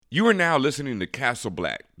You are now listening to Castle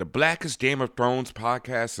Black, the blackest Game of Thrones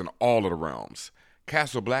podcast in all of the realms.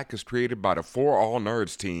 Castle Black is created by the For All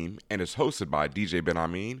Nerds team and is hosted by DJ Ben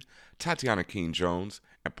Amin, Tatiana King Jones,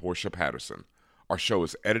 and Portia Patterson. Our show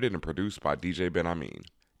is edited and produced by DJ Ben Amin.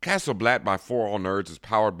 Castle Black by For All Nerds is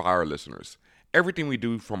powered by our listeners. Everything we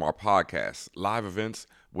do from our podcasts, live events,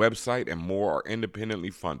 website, and more are independently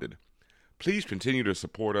funded. Please continue to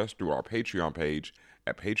support us through our Patreon page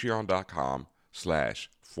at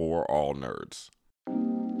patreon.com/forallnerds.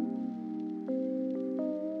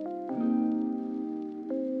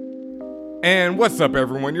 And what's up,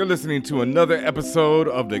 everyone? You're listening to another episode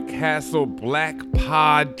of the Castle Black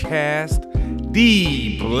Podcast,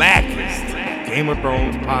 the blackest Game of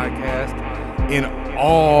Thrones podcast in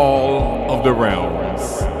all of the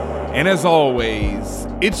realms. And as always,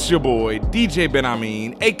 it's your boy, DJ Ben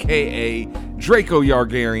Amin, a.k.a. Draco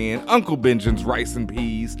Yargarian, Uncle Benjamin's Rice and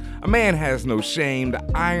Peas. A man has no shame, the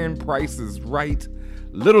iron price is right,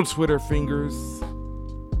 little Twitter fingers,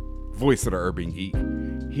 voice of the urban geek,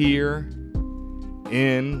 here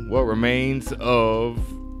in what remains of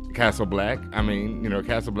Castle Black. I mean,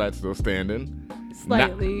 Castle Black's still standing.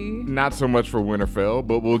 Slightly. Not so much for Winterfell,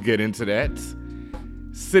 but we'll get into that.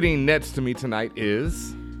 Sitting next to me tonight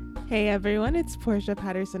is... Hey everyone, it's Portia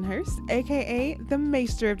Patterson Hearst, aka the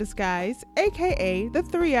Maester of Disguise, aka the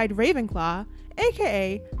Three-Eyed Ravenclaw,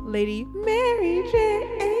 aka Lady Mary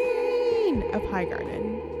Jane of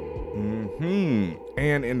Highgarden.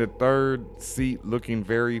 And in the third seat, looking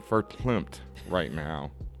very verklempt right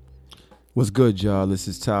now. What's good, y'all? This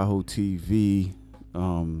is Tahoe TV.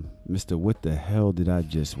 Mr. What the hell did I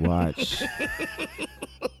just watch?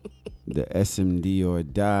 The SMD or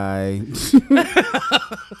Die.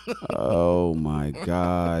 Oh my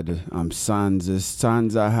God. I'm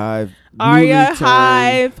Sansa Hive. Arya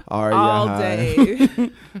Hive. Arya all Hive. day.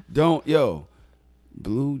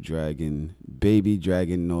 Blue Dragon, baby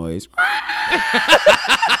dragon noise.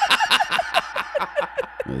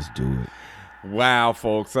 Let's do it. Wow,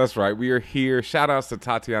 folks, that's right. We are here. Shout outs to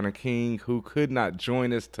Tatiana King, who could not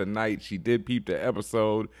join us tonight. She did peep the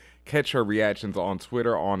episode. Catch her reactions on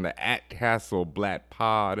Twitter on the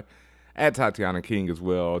 @CastleBlackPod, at Tatiana King as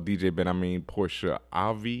well. DJ Ben Amin, Portia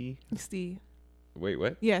Avi. C. Wait,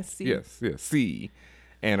 what? Yes, C. Yes, C.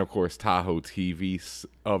 And of course, Tahoe TV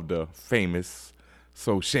of the famous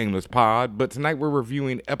So Shameless Pod. But tonight we're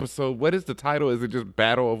reviewing episode. What is the title? Is it just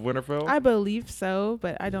Battle of Winterfell? I believe so,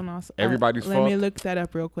 but I don't know. Everybody's Let me fucked? look that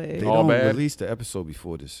up real quick. They All don't bad? release the episode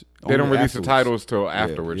before this. They don't Only release the afterwards. titles till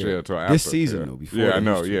afterwards. yeah. Till after. This season, though, before Yeah, they I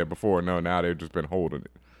know. used to. Yeah, before. No, now they've just been holding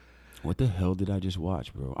it. What the hell did I just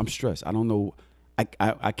watch, bro? I'm stressed. I don't know.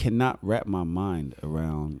 I cannot wrap my mind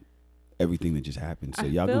around everything that just happened. So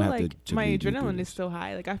y'all feel gonna like have to. my lead me through adrenaline this. is still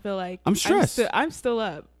high. Like I feel like I'm stressed. I'm still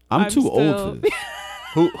up. I'm too old for this.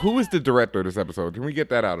 Who is the director of this episode? Can we get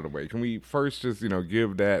that out of the way? Can we first just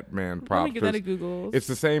give that man props? Let me get that at Google. It's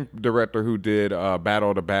the same director who did Battle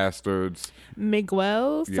of the Bastards.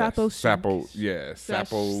 Miguel Yes, Sapo.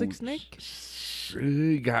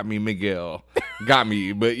 Sixnick. Got me, Miguel. Got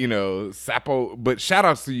me, but Sapo. But shout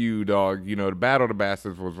outs to you, dog. The Battle of the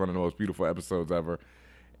Bastards was one of the most beautiful episodes ever,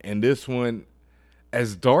 and this one,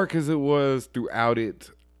 as dark as it was throughout it,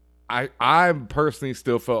 I personally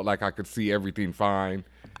still felt like I could see everything fine.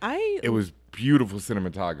 It was beautiful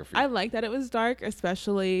cinematography. I like that it was dark,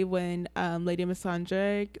 especially when Lady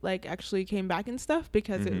Missandei actually came back and stuff,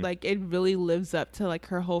 because it really lives up to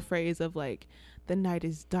her whole phrase of the night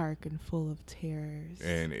is dark and full of terrors.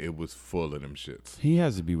 And it was full of them shits. He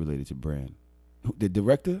has to be related to Bran, the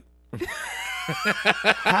director.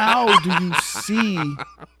 How do you see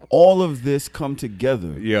all of this come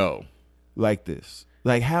together? Yo, like this?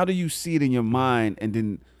 How do you see it in your mind, and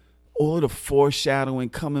then all of the foreshadowing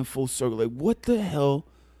coming full circle? What the hell?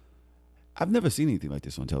 I've never seen anything like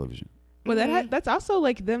this on television. Well, that's also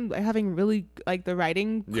them having really the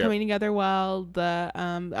writing coming together well, the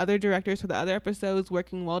other directors for the other episodes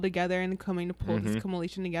working well together and coming to pull this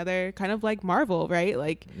culmination together, kind of like Marvel, right?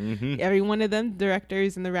 Every one of them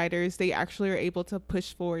directors and the writers, they actually are able to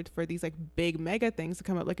push forward for these big mega things to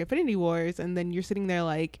come up, like Infinity Wars, and then you're sitting there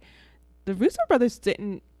the Russo brothers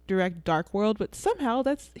didn't direct Dark World, but somehow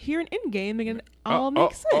that's here in Endgame and it all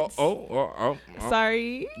makes sense.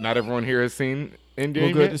 Sorry. Not everyone here has seen Endgame.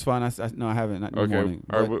 Well, good. Yet? It's fine. No, I haven't. Not in the Okay, morning,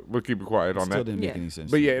 all right, we'll keep it quiet on still that. didn't make any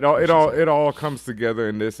sense. But yeah, it all comes together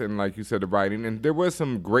in this, and like you said, the writing, and there was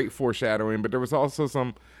some great foreshadowing, but there was also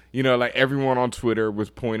some, everyone on Twitter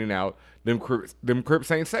was pointing out them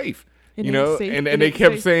Crips ain't safe. You know, and they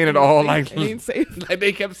kept saying it all like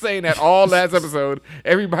they kept saying that all last episode.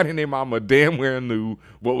 Everybody and their mama damn well knew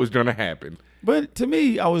what was going to happen. But to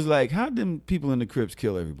me, I was like, how did people in the Crips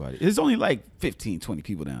kill everybody? There's only like 15, 20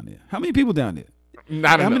 people down there. How many people down there?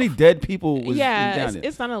 Not enough. How many dead people was down there?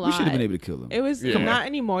 It's not a lot. We should have been able to kill them. It was not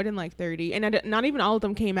any more than like 30. And not even all of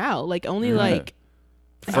them came out. Like only like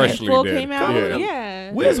freshly dead came out.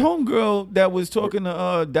 Yeah. Where's homegirl that was talking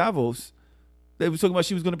to Davos? They was talking about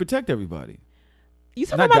she was going to protect everybody. You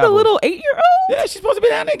talking about the little 8-year-old? Yeah, she's supposed to be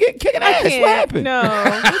down there kicking ass. What happened? No,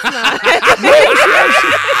 it's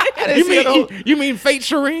not. You mean Fate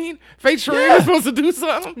Shireen? Fate Shireen was supposed to do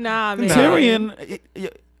something? Nah, man. Tyrion.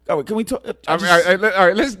 All right, can we talk? All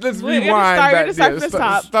right, let's rewind back.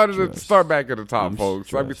 Start back at the top, folks.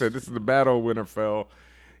 Stressed. Like we said, this is the Battle of Winterfell.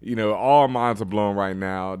 You know, all minds are blown right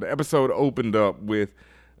now. The episode opened up with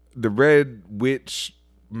the Red Witch,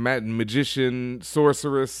 magician,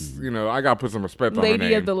 sorceress. You know, I gotta put some respect on her name.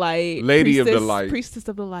 Lady of the Light. Priestess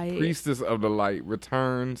of the Light. Priestess of the Light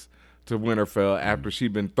returns to Winterfell after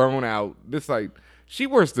she'd been thrown out. She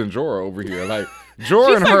worse than Jorah over here. Like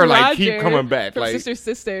Jorah and her like keep coming back. From like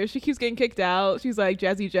sister. She keeps getting kicked out. She's like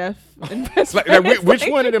Jazzy Jeff and which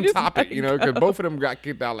one of them top it? You know, because both of them got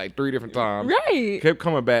kicked out like 3 different times. Right. Kept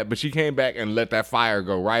coming back, but she came back and let that fire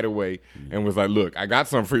go right away and was like, "Look, I got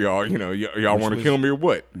something for y'all. You know, y'all want to kill me or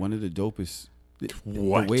what?" One of the dopest.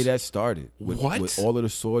 What? The way that started with all of the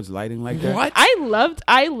swords lighting like that. What?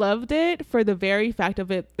 I loved it for the very fact of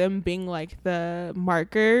it them being like the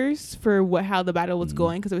markers for how the battle was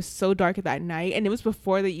going, because it was so dark at that night, and it was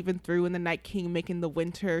before they even threw in the Night King making the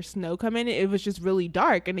winter snow come in. It was just really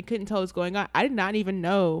dark and they couldn't tell what was going on. I did not even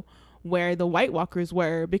know where the White Walkers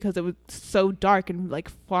were because it was so dark and like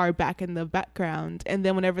far back in the background. And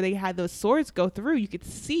then whenever they had those swords go through, you could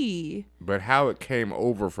see. But how it came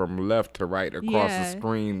over from left to right across the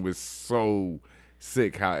screen was so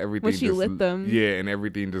sick. How everything when she just lit them, and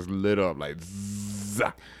everything just lit up like zzz,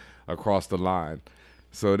 across the line.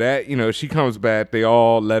 So that, you know, she comes back. They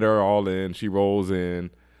all let her all in. She rolls in.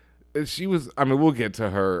 She was, I mean, we'll get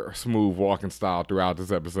to her smooth walking style throughout this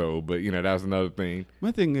episode, but, you know, that's another thing.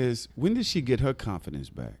 My thing is, when did she get her confidence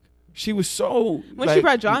back? She was so... When she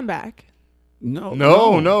brought Jon back.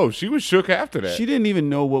 No. She was shook after that. She didn't even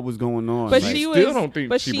know what was going on. But she still don't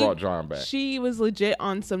think she brought Jon back. She was legit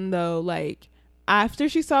on some, though, like, after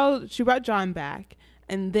she brought Jon back,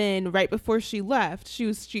 and then right before she left,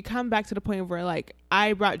 she come back to the point where, like,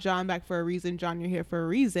 I brought Jon back for a reason. Jon, you're here for a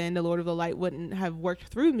reason. The Lord of the Light wouldn't have worked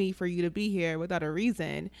through me for you to be here without a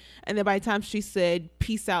reason. And then by the time she said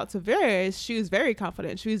peace out to Varys, she was very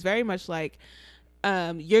confident. She was very much like,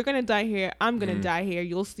 you're gonna die here, I'm gonna die here,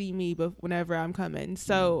 you'll see me whenever I'm coming.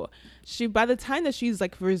 So she, by the time that she's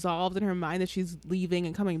like resolved in her mind that she's leaving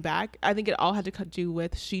and coming back, I think it all had to do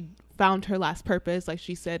with she found her last purpose. Like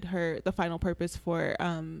she said, the final purpose for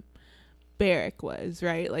Beric was,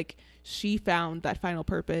 right, like she found that final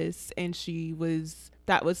purpose, and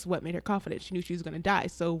that was what made her confident. She knew she was going to die.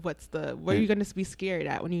 So what are you going to be scared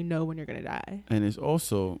at when you know when you're going to die? And it's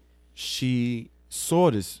also, she saw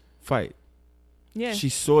this fight. Yeah. She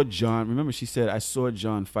saw Jon. Remember, she said, I saw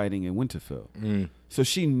Jon fighting in Winterfell. So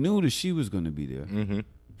she knew that she was going to be there. Mm-hmm.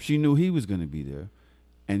 She knew he was going to be there.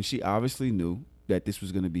 And she obviously knew that this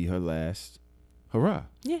was going to be her last hurrah.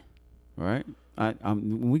 Yeah. Right? I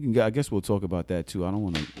guess we'll talk about that too. I don't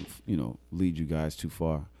want to, lead you guys too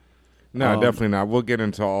far. No, definitely not. We'll get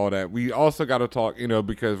into all that. We also got to talk,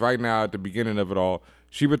 because right now at the beginning of it all,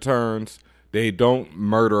 she returns. They don't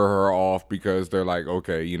murder her off because they're like,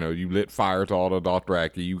 okay, you lit fire to all the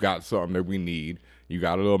Dothraki. You got something that we need. You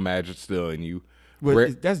got a little magic still in you.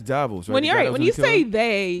 But that's Davos, right? When you say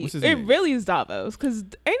they, it really is Davos, because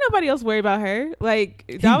ain't nobody else worried about her.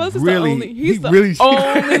 Like Davos is the only. He's the only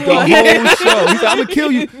one. The whole show. He said, "I'm gonna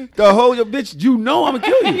kill you." The whole bitch, I'm gonna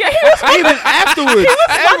kill you. Yeah, even afterwards. He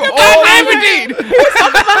was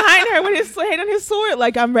walking behind her with his hand on his sword,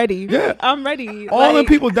 like I'm ready. Yeah, I'm ready. All the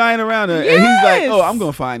people dying around her, and he's like, "Oh, I'm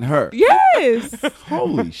gonna find her." Yes.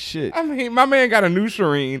 Holy shit! I mean, my man got a new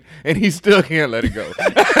Shireen, and he still can't let it go.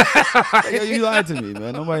 You lied to me,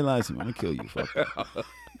 man. Nobody lies to me. I'm gonna kill you. Fuck.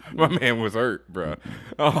 My man was hurt, bro.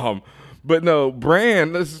 But no,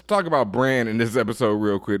 Bran. Let's talk about Bran in this episode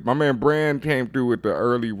real quick. My man Bran came through with the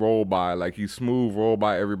early roll by, like he smooth roll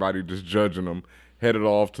by everybody, just judging them. Headed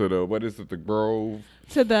off to the grove.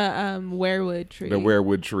 To the weirwood tree. The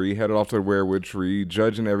weirwood tree. Headed off to the weirwood tree,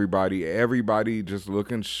 judging everybody. Everybody just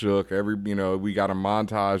looking shook. We got a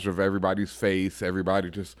montage of everybody's face.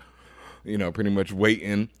 Everybody just, pretty much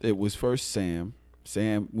waiting. It was first Sam.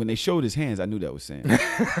 Sam, when they showed his hands, I knew that was Sam.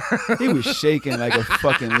 He was shaking like a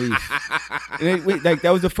fucking leaf. Like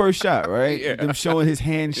that was the first shot, right? Yeah. Them showing his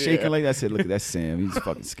hands shaking like that. I said, look, that's Sam. He's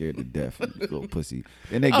fucking scared to death. Little pussy.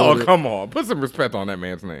 Then they go come on. Put some respect on that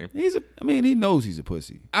man's name. He knows he's a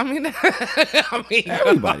pussy. I mean,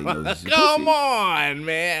 Everybody knows he's a pussy. Come on,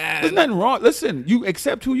 man. There's nothing wrong. Listen, you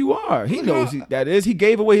accept who you are. He knows that is. He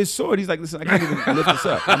gave away his sword. He's like, listen, I can't even lift this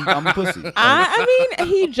up. I'm a pussy. I mean,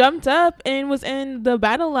 he jumped up and was in the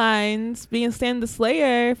battle lines, being Sam the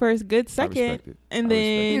Slayer for a good second, and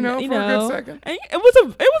then for a good second, and it was a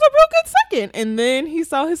real good second, and then he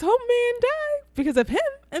saw his homeman die because of him,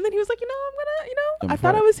 and then he was like, I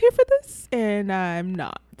thought I was here for this, and I'm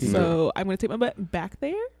not. So I'm gonna take my butt back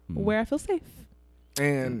there where I feel safe.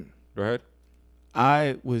 And go ahead.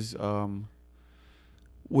 I was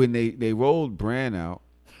when they rolled Bran out,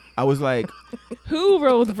 I was like, who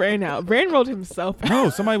rolled Bran out? Bran rolled himself out. No,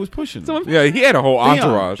 somebody was pushing him. Yeah, he had a whole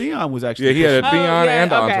entourage. Theon was actually he had a pushing him. Theon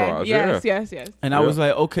and entourage. Yes. And I was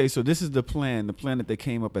like, okay, so this is the plan that they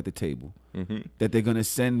came up at the table, that they're gonna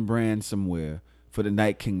send Bran somewhere for the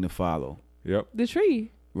Night King to follow. Yep. The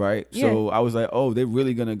tree. Right. Yeah. So I was like, oh, they're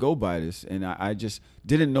really gonna go by this, and I just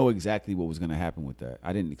didn't know exactly what was gonna happen with that.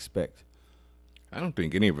 I didn't expect. I don't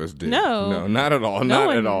think any of us did. No, not at all.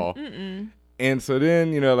 Not at all. And so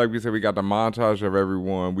then, like we said, we got the montage of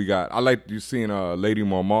everyone. I like you seeing Lady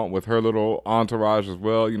Mormont with her little entourage as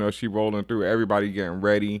well. She rolling through, everybody getting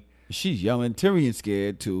ready. She's yelling. Tyrion's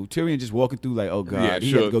scared too. Tyrion just walking through like, oh God, Yeah,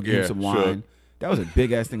 he had to go get him some wine. That was a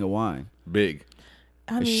big ass thing of wine. Big.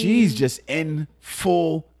 I mean, she's just in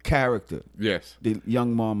full character. Yes. The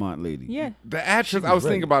young Mormont lady. Yeah. The actress, I was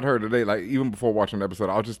thinking about her today, like even before watching the episode,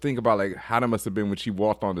 I was just thinking about like how that must have been when she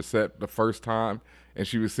walked on the set the first time and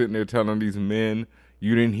she was sitting there telling these men,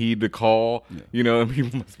 you didn't head the call, and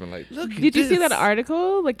people must have been like, look Did you see that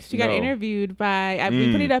article? Like she got No. interviewed by,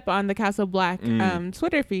 we put it up on the Castle Black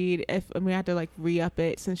Twitter feed. We had to like re-up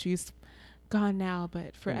it since she's gone now,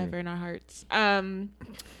 but forever in our hearts.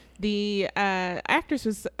 The actress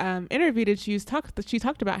was interviewed and she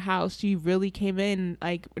talked about how she really came in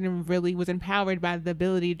like and really was empowered by the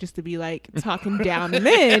ability just to be like talking down the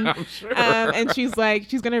men. I'm sure. And she's like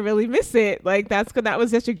she's gonna really miss it. Like that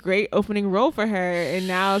was such a great opening role for her, and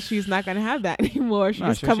now she's not gonna have that anymore. She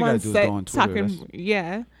just come on set talking.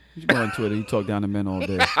 Yeah. You go on Twitter, you talk down to men all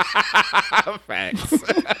day. Facts.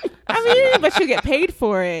 I mean, but you get paid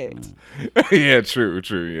for it. Yeah, true.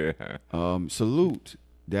 Yeah. Salute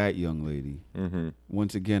that young lady. Mm-hmm.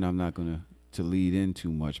 Once again, I'm not gonna to lead in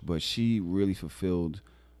too much, but she really fulfilled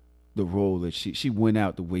the role that she went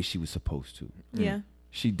out the way she was supposed to. Yeah.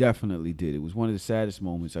 She definitely did. It was one of the saddest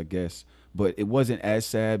moments, I guess, but it wasn't as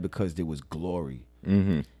sad because there was glory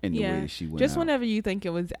in the way that she went just out. Whenever you think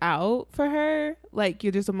it was out for her, like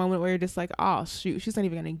you're just a moment where you're just like, oh shoot, she's not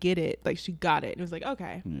even gonna get it. Like she got it. It was like,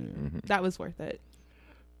 okay, that was worth it.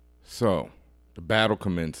 So the battle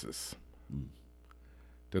commences.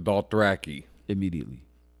 The Dothraki Immediately.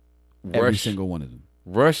 Every single one of them.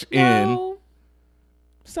 Rush in. No,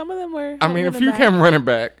 some of them were. I mean, a few came running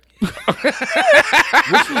back. Which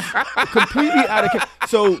was completely out of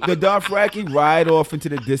So the Dothraki ride off into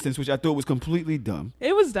the distance, which I thought was completely dumb.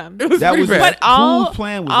 It was dumb. It was That pretty was bad. But all whose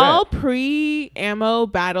plan was all that? pre-ammo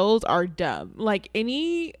battles are dumb. Like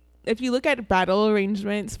if you look at battle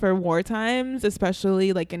arrangements for war times,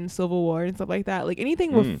 especially like in Civil War and stuff like that, like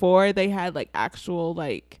anything before they had like actual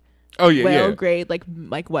like grade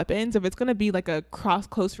like weapons, if it's gonna be like a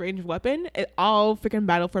close range weapon, all freaking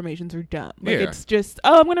battle formations are dumb. Like it's just,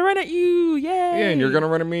 I'm gonna run at you, yay! Yeah, and you're gonna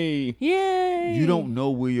run at me. Yay! You don't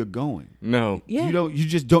know where you're going. No. Yeah. You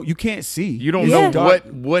just don't. You can't see. You don't know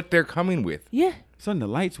what they're coming with. Yeah. Son, the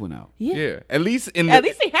lights went out. Yeah. At least they had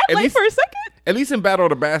light for a second. At least in Battle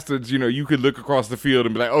of the Bastards, you could look across the field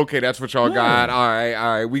and be like, okay, that's what y'all got. All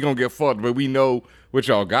right, we gonna get fucked, but we know what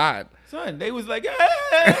y'all got. Son, they was like,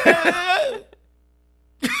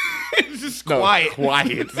 just quiet,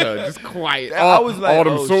 son, just quiet. I was like, all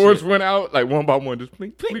them oh, swords shit. went out like one by one, just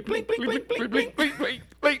blink, blink, blink, blink, blink, blink, blink,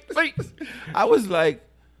 blink, blink. I was like,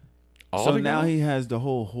 All so together? now he has the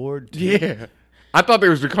whole horde. Yeah. I thought they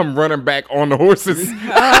was to come running back on the horses. Oh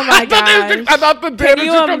my gosh! I thought the dead Can was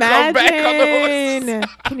you just gonna come back on the horses. imagine?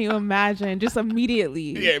 Can you imagine? Just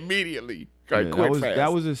immediately. Yeah, immediately. Yeah, Like, quick,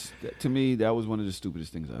 fast. to me, that was one of the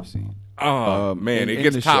stupidest things I've seen. Oh man, it in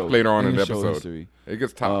gets the top show- later on in the show episode. history. It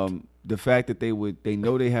gets top. The fact that they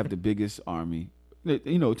know they have the biggest army,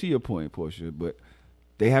 to your point, Portia, but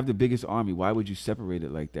they have the biggest army. Why would you separate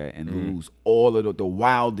it like that and lose all of the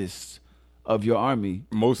wildest of your army?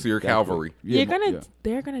 Most of your cavalry. Yeah,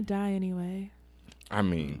 They're gonna die anyway. I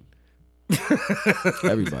mean,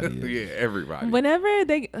 Everybody is. Yeah, everybody. Whenever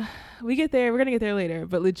we get there, we're gonna get there later.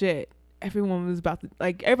 But legit, everyone was about to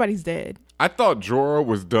everybody's dead. I thought Jorah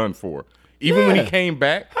was done for. Even when he came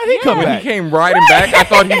back, How'd he come when back? he came riding back, I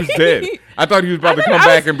thought he was dead. I thought he was about to come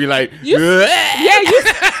back and be like, You saw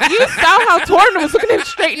how Tormund was looking him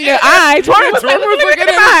straight in the eye. Tormund was looking at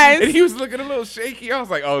him eyes. and he was looking a little shaky. I was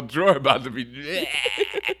like, oh, Jorah about to be.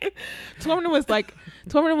 Tormund was like,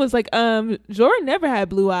 Jorah never had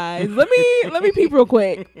blue eyes. Let me peep real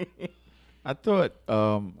quick. I thought,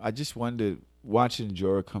 I just wondered, watching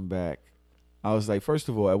Jorah come back, I was like, first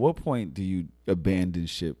of all, at what point do you abandon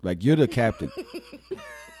ship? Like, you're the captain.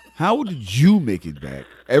 How did you make it back?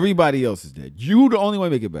 Everybody else is dead. You the only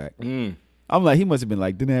one make it back. I'm like, he must have been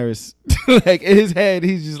like, Daenerys. Like, in his head,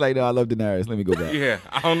 he's just like, no, I love Daenerys. Let me go back. Yeah,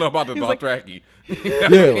 I don't know about the Dothraki.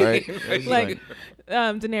 Yeah, right? It's Like,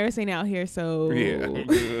 Daenerys ain't out here, so Yeah.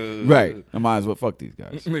 right. I might as well fuck these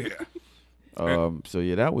guys. Yeah. So,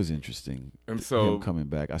 yeah, that was interesting. And so him coming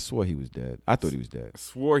back. I swore he was dead. I thought he was dead.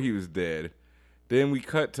 swore he was dead. Then we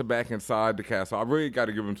cut to back inside the castle. I really got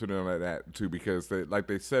to give them to them like that too, because like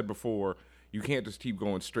they said before, you can't just keep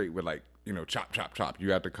going straight with like, chop, chop, chop.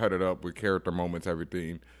 You have to cut it up with character moments,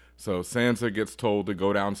 everything. So Sansa gets told to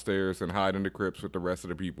go downstairs and hide in the crypts with the rest of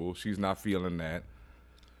the people. She's not feeling that.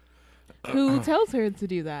 who tells her to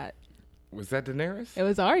do that? Was that Daenerys? It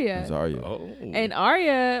was Arya. Oh. And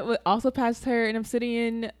Arya also passed her an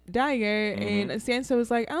obsidian dagger, and Sansa was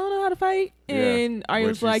like, I don't know how to fight. And Arya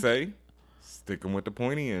was like, say? Stick 'em with the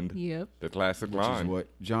pointy end. Yep. The classic Which line. is what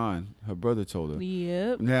John, her brother, told her.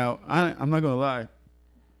 Yep. Now, I'm not going to lie.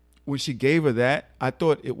 When she gave her that, I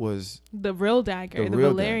thought it was... The real dagger, the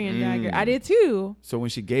real Valyrian dagger. dagger. I did too. So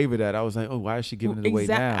when she gave her that, I was like, oh, why is she giving it away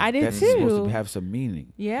now? I did That's too. supposed to have some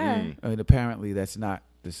meaning. Yeah. And apparently that's not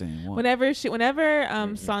the same one. Whenever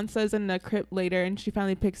Sansa's in the crypt later and she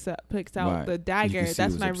finally picks out Right. the dagger, see it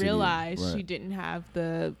that's was when I obsidian. realized Right. she didn't have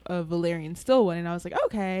the Valyrian steel one, and I was like,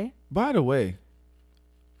 okay. By the way,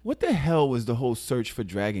 what the hell was the whole search for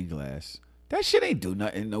Dragonglass? That shit ain't do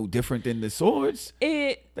nothing no different than the swords.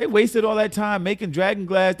 They wasted all that time making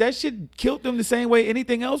Dragonglass. That shit killed them the same way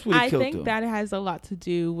anything else would have killed them. I think that has a lot to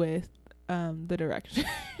do with the direction,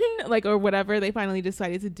 or whatever they finally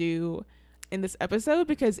decided to do in this episode.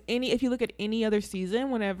 Because if you look at any other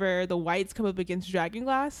season, whenever the whites come up against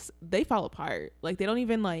Dragonglass, they fall apart. Like, they don't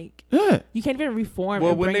even you can't even reform.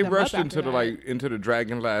 Well, and when bring they them rushed up into after that. into the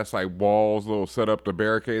Dragonglass walls, little set up the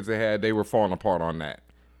barricades they had, they were falling apart on that.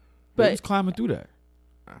 They But was climbing through that.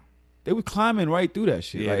 They were climbing right through that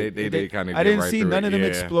shit. Yeah, Like, they kind of. I didn't right see through none it. of them Yeah,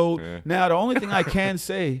 explode. yeah. Now, the only thing I can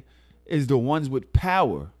say is the ones with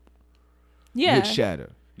power yeah, would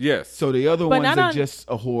shatter. Yes. So the other But ones not are on- just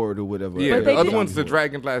a horde or whatever. Yeah, But the they other did- ones, the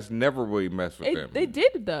Dragonglass never really messed with them. they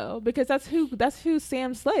did though, because that's who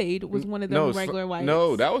Sam Slade was, one of them regular whites.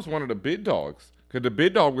 No, that was one of the bid dogs. Because the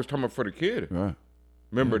bid dog was coming for the kid. Right.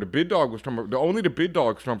 Remember, the bid dog was coming. Only the bid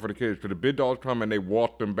dogs come for the kids. Because the bid dogs come and they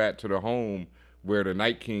walk them back to the home where the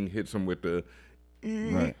Night King hits them with the.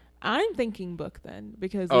 Right. I'm thinking book then,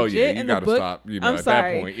 because Oh, legit yeah, you in the gotta book. stop, I'm at that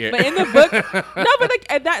sorry, point, yeah. but in the book, no, but like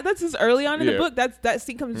that's just early on in Yeah. the book. That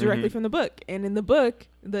scene comes directly from the book, and in the book,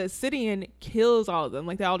 the Obsidian kills all of them.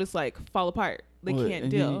 Like, they all just fall apart. They Well, can't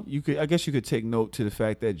and deal. You could, I guess, you could take note to the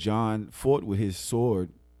fact that John fought with his sword.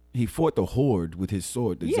 He fought the horde with his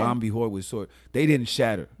sword, the Yeah. zombie horde with his sword. They didn't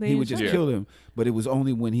shatter. They He didn't would just shatter. kill them, but it was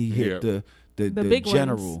only when he hit Yeah. the big ones.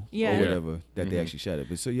 general Yeah. or whatever that they actually shattered.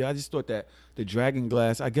 But so yeah, I just thought that the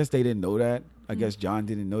Dragonglass, I guess they didn't know that. I guess John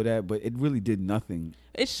didn't know that, but it really did nothing.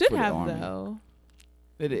 It should for the have army. though.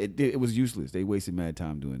 It was useless. They wasted mad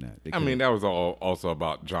time doing that. They I mean, could've- that was all also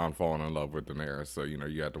about John falling in love with Daenerys. So you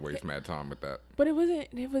had to waste mad time with that. But it wasn't.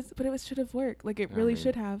 But it should have worked. Like, it really mean-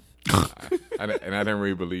 should have. And I didn't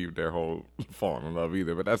really believe their whole falling in love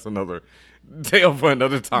either. But that's another tale for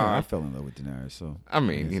another Yeah, I time. fell in love with Daenerys. So I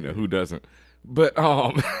mean, who doesn't? But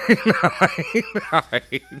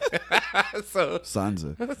so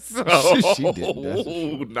Sansa. she didn't, that's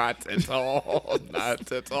for not at all,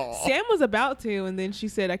 not at all. Sam was about to, and then she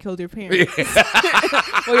said, "I killed your parents,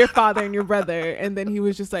 or your father and your brother," and then he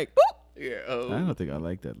was just like, "Boop." Yeah, I don't think I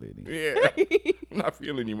like that lady. yeah. I'm not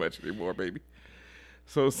feeling you much anymore, baby.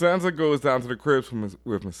 So Sansa goes down to the crypts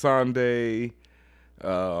with Missandei.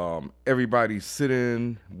 Everybody's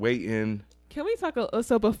sitting, waiting. Can we talk?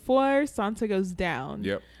 So before Sansa goes down,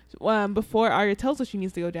 Yep. Before Arya tells her she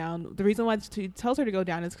needs to go down, the reason why she tells her to go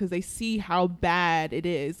down is because they see how bad it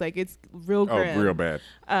is. Like, it's real grim. Oh, real bad.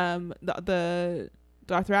 The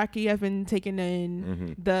Dothraki have been taken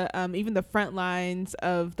in. The even the front lines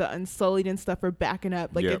of the Unsullied and stuff are backing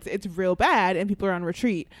up. Like it's real bad, and people are on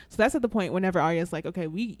retreat. So that's at the point whenever Arya's like, okay,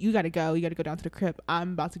 you gotta go down to the crypt.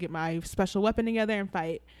 I'm about to get my special weapon together and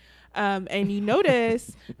fight. And you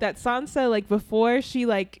notice that Sansa, like before she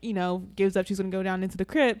like, you know, gives up, she's gonna go down into the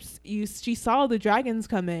crypts. She saw the dragons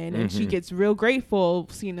come in, and she gets real grateful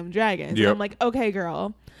seeing them dragons. And I'm like, okay,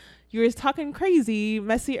 girl, you were talking crazy,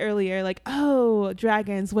 messy earlier, like, oh,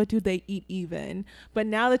 dragons, what do they eat even? But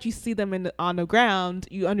now that you see them on the ground,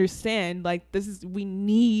 you understand, like, we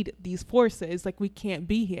need these forces, like, we can't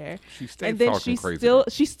be here. And then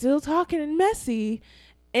she's still talking and messy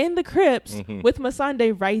in the crypts with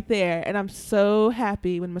Missandei right there, and I'm so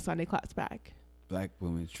happy when Missandei claps back. Black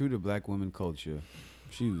women, true to black women culture,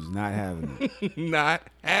 she was not having it. Not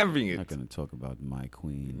having it. Not gonna talk about my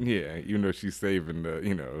queen. Yeah, you know she's saving the,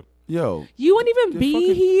 you know. Yo, you wouldn't even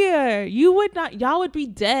be here. You would not. Y'all would be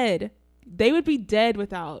dead. They would be dead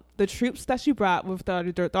without the troops that she brought with the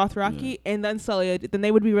Dothraki and the Unsullied. Then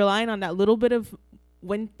they would be relying on that little bit of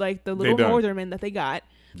like the little northermen that they got.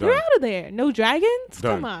 They're out of there. No dragons?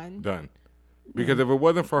 Come on. Done. Because if it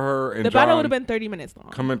wasn't for her and the battle would have been 30 minutes long.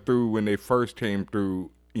 Coming through when they first came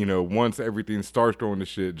through, you know, once everything starts going to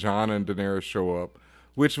shit, Jon and Daenerys show up,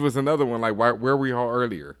 which was another one. Like, where we are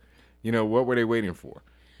earlier? You know, what were they waiting for?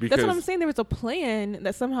 Because that's what I'm saying. There was a plan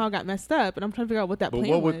that somehow got messed up, and I'm trying to figure out what that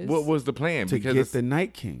plan was. What was the plan? To get the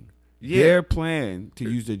Night King. Yeah. Their plan to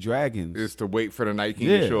use the dragons is to wait for the Night King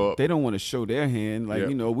to show up. They don't want to show their hand. Like,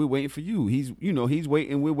 you know, we're waiting for you. He's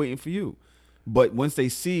waiting. We're waiting for you. But once they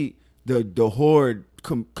see the horde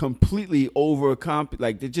completely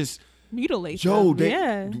like they just mutilate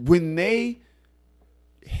them. When they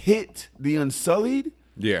hit the Unsullied,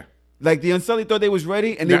 like the Unsullied thought they was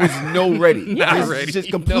ready, and there was no ready. Just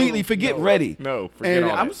completely forget ready. No, forget and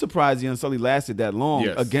all I'm that. surprised the Unsullied lasted that long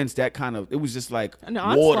against that kind of. It was just like an water.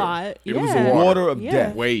 Onslaught. It was a water of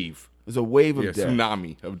death. Wave. It was a wave of death.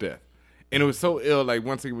 Tsunami of death. And it was so ill. Like,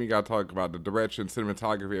 once again, we got to talk about the direction,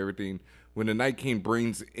 cinematography, everything. When the Night King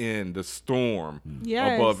brings in the storm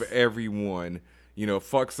above everyone, you know,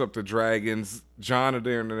 fucks up the dragons. Jon and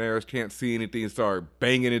Daenerys can't see anything, start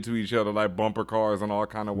banging into each other like bumper cars and all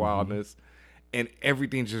kind of wildness. And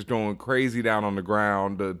everything's just going crazy down on the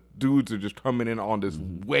ground. The dudes are just coming in on this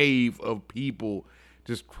wave of people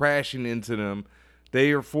just crashing into them.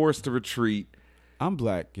 They are forced to retreat. I'm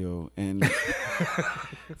black, yo, and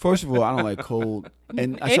first of all, I don't like cold.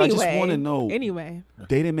 And I just want to know. Anyway,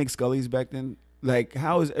 they didn't make Scullies back then. Like,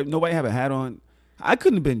 how is nobody have a hat on? I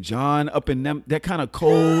couldn't have been Jon up in them that kind of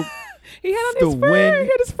cold. He had on his fur. He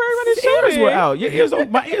had his fur on his shoulder. Ears were out. Your ears,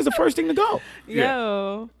 my ears the first thing to go.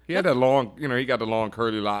 Yo, he had that long. You know, he got the long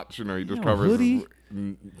curly locks. You know, he just covers. Hoodie.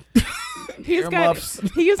 He just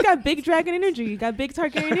got big dragon energy. He got big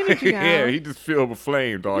Targaryen energy now. Yeah, he just filled with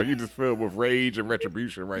flame, dog. He just filled with rage and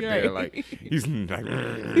retribution there. Like, he's like,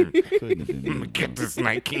 get this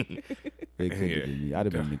Night King. They couldn't have been me. I'd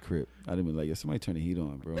have been in the crib. I'd have been like, somebody turn the heat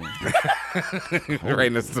on, bro.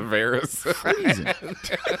 Right next to Varys.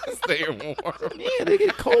 Staying warm. Yeah, they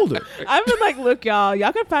get colder. I've been like, look, y'all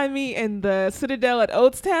can find me in the Citadel at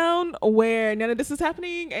Oatstown where none of this is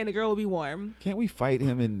happening, and the girl will be warm. Can't we fight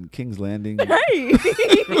him in King's Landing? Hey.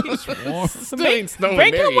 Still ain't snowing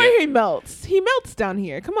break there him where yet. he melts. He melts down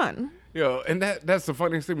here. Come on. Yo, and that's the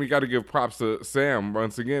funniest thing. We got to give props to Sam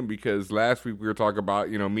once again, because last week we were talking about,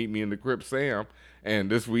 you know, meet me in the crypt, Sam, and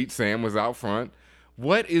this week Sam was out front.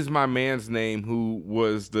 What is my man's name who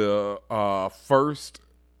was the first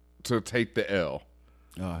to take the L?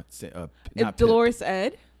 Not Dolores Pip.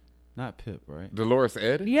 Ed. Not Pip, right? Dolores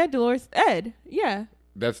Ed? Yeah, Dolores Ed. Yeah.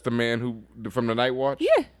 That's the man who from the Night Watch?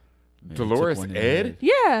 Yeah. Dolores Ed?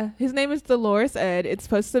 Yeah, his name is Dolores Ed. It's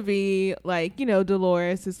supposed to be like, you know,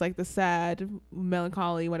 Dolores is like the sad,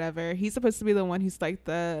 melancholy, whatever. He's supposed to be the one who's like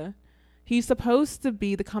he's supposed to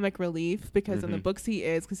be the comic relief, because in the books he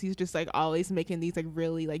is, because he's just like always making these like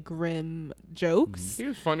really like grim jokes. He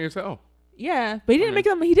was funny as hell. Yeah, but he didn't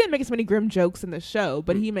make as many grim jokes in the show,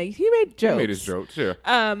 but he made jokes. He made his jokes, yeah.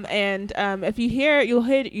 If you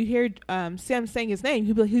hear Sam saying his name,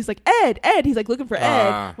 he's like Ed. He's like looking for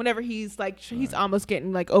Ed whenever he's like he's almost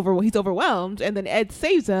getting like he's overwhelmed, and then Ed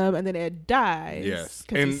saves him, and then Ed dies. Yes,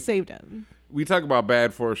 because he saved him. We talk about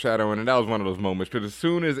bad foreshadowing, and that was one of those moments, because as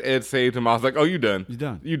soon as Ed saved him, I was like, oh, you done.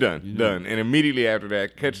 You're done. And immediately after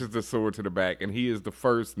that, catches the sword to the back, and he is the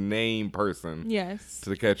first named person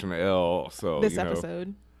to catch an L. So this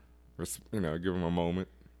episode. Give him a moment.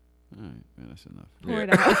 All right, man, that's enough. Pour it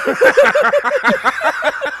out.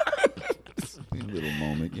 A little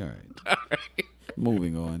moment. All right.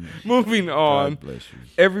 Moving on. Moving on. God bless you.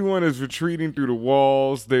 Everyone is retreating through the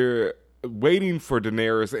walls. They're waiting for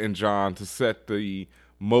Daenerys and Jon to set the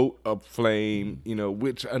moat aflame,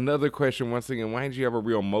 which another question once again, why didn't you have a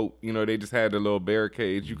real moat? They just had the little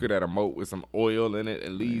barricades. You could have a moat with some oil in it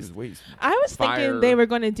at least. I was thinking they were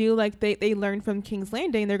going to do like they learned from King's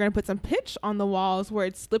Landing. They're going to put some pitch on the walls where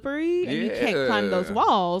it's slippery and you can't climb those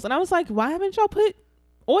walls. And I was like, why haven't y'all put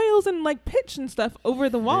oils and like pitch and stuff over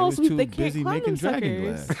the walls so they can't climb them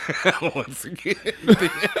suckers? Once again.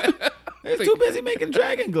 They're too busy making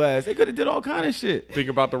dragon glass. They could have did all kind of shit. Think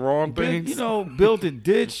about the wrong things. Built a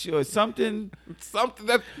ditch or something.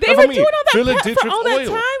 They were doing all that prep for all that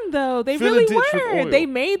time, though. They really were. They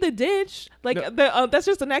made the ditch. That's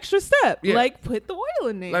just an extra step. Yeah. Like, put the oil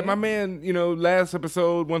in there. Like my man, last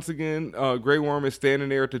episode, once again, Grey Worm is standing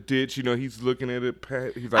there at the ditch. He's looking at it.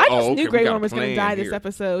 He's like, I just knew Grey Worm was going to die this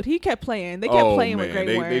episode. He kept playing. They kept playing with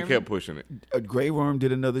Grey Worm. They kept pushing it. Grey Worm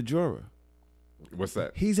did another Jorah. What's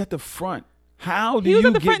that? He's at the front. How do you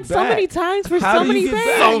get back? He was at the front back? So many times for so many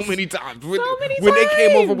things. So many times. When they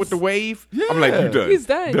came over with the wave, I'm like, you done. He's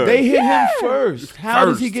done. They hit him first. How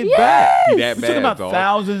does he get back? That We're talking about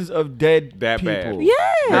thousands of dead people.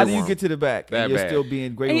 Yes. How do you get to the back? And you're still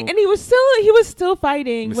being Grey Worm. And he was still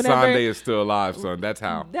fighting. Missandei is still alive, son. That's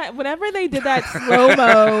how. Whenever they did that slow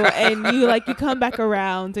mo and you come back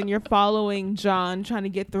around and you're following Jon trying to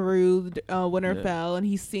get through Winterfell and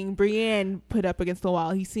he's seeing Brienne put up against the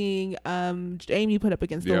wall. He's seeing Jaime put up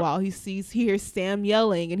against the wall. He hears Sam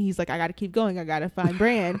yelling and he's like, I gotta keep going, I gotta find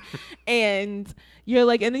Bran. And you're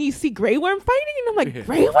like, and then you see Grey Worm fighting and I'm like,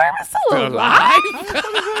 Grey Worm is still alive?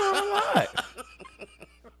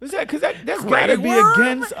 Is that because that's gotta be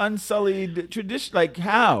against Unsullied tradition? Like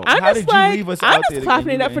how? How did you leave us I'm out there? I'm just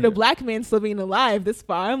clapping it up for the black man still being alive this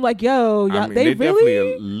far. I'm like, yo, y'all, they really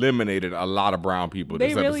definitely eliminated a lot of brown people. They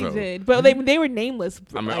this really episode. did, but they were nameless.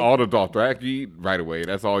 All the Dothraki right away.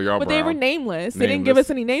 That's all y'all. But brown. they were nameless. They didn't give us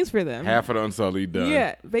any names for them. Half of the Unsullied done.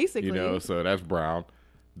 Yeah, basically. So that's brown.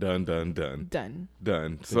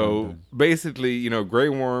 Done. So basically, Grey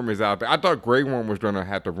Worm is out there. I thought Grey Worm was going to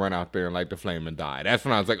have to run out there and light the flame and die. That's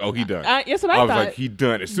when I was like, oh, he done. That's what I thought. I was like, he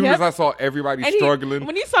done. As soon as I saw everybody struggling.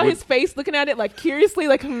 When you saw his face looking at it like curiously,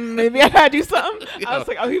 like, maybe I got to do something. I was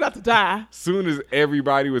like, oh, he about to die. As soon as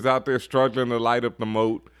everybody was out there struggling to light up the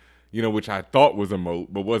moat, which I thought was a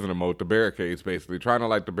moat, but wasn't a moat, the barricades basically. Trying to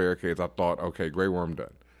light the barricades, I thought, okay, Grey Worm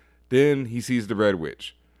done. Then he sees the Red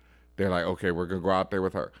Witch. They're like, okay, we're going to go out there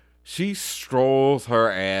with her. She strolls her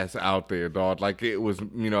ass out there, dog, like it was,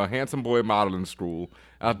 a handsome boy modeling school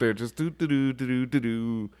out there just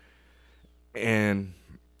do. And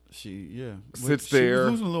she sits there. She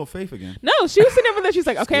was losing a little faith again. No, she was sitting over there. She's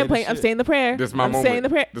like, okay, I'm saying the prayer. This is my moment. Saying the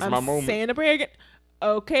prayer. This is my moment. Saying the prayer again.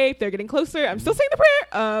 Okay, if they're getting closer, I'm still saying the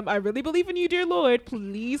prayer. I really believe in you, dear Lord.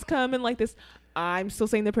 Please come and like this. I'm still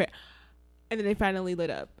saying the prayer. And then they finally lit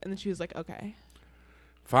up. And then she was like, okay.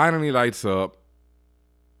 Finally lights up.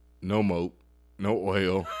 No moat. No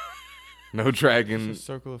oil. No dragon. It's a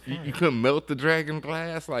circle of fire. You couldn't melt the dragon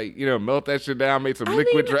glass? Like, melt that shit down, make some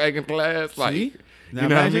liquid dragon glass? Like, see? Now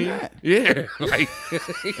imagine that. Yeah. Like,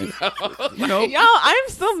 Y'all, I'm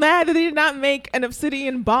still mad that they did not make an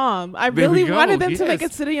obsidian bomb. I really wanted them to make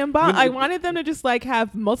obsidian bomb. I wanted them to just like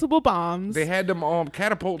have multiple bombs. They had them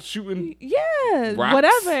catapults shooting. Yeah, rocks.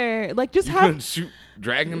 Whatever. Like just have shoot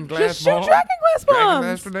dragon glass just bombs. Shoot dragon glass bombs.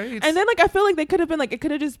 Glass grenades. And then like I feel like they could have been like it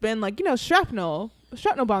could have just been like shrapnel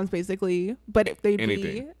bombs basically. But if they'd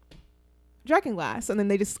be dragon glass, and then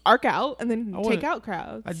they just arc out and then take out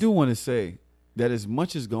crowds. I do want to say that as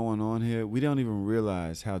much as going on here, we don't even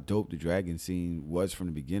realize how dope the dragon scene was from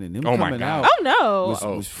the beginning. Them my God. Oh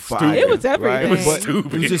no. Was fire. It was everything. Right? It was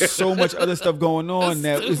stupid. There was just so much other stuff going on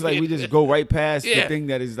that it's like we just go right past the thing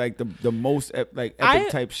that is like the most epic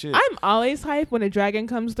type shit. I'm always hyped when a dragon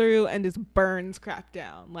comes through and just burns crap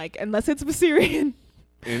down. Like unless it's Viserion.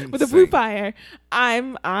 Insane. With a blue fire,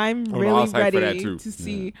 I'm really ready to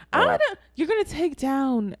see. I don't know. You're gonna take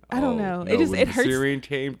down. I don't know. No, it hurts. Viserion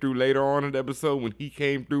came through later on in the episode when he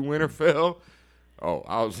came through Winterfell. Oh,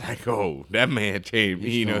 I was like, that man came.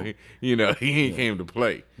 He ain't came to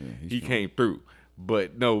play. Yeah, he came through.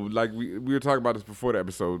 But no, like we were talking about this before the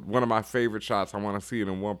episode. One of my favorite shots, I want to see it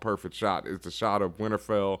in one perfect shot, is the shot of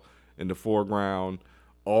Winterfell in the foreground,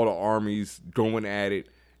 all the armies going at it,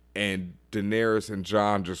 and Daenerys and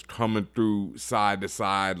Jon just coming through side to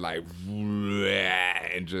side like,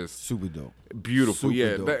 and just super dope, beautiful.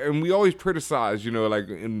 Super dope. And we always criticize, like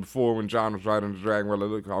in before when Jon was riding the dragon. Well,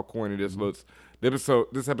 look how corny this looks. This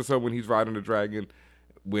episode when he's riding the dragon,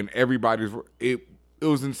 when everybody's it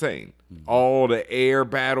was insane. Mm-hmm. All the air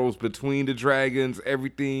battles between the dragons,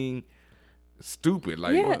 everything. stupid.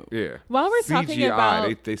 Like, yeah. While we're CGI, talking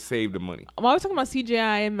about, they saved the money. While we're talking about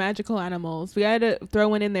CGI and magical animals, we had to throw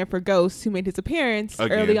one in there for Ghost, who made his appearance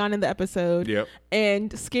early on in the episode. Yep.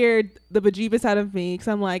 And scared the bejeebus out of me because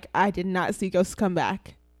I'm like, I did not see Ghost come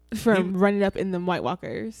back from running up in the White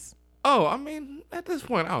Walkers. Oh, I mean, at this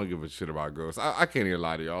point, I don't give a shit about Ghost. I can't even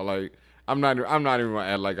lie to y'all. Like, I'm not even gonna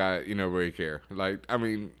act like I really care. Like, I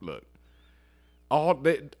mean, look, all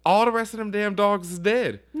the rest of them damn dogs is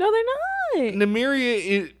dead. No, they're not.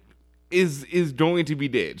 Nymeria is going to be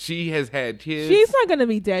dead. She has had kids. She's not gonna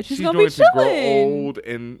be dead. She's gonna going be chilling. to grow old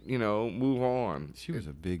and move on. She was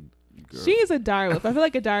a big girl. She is a direwolf. I feel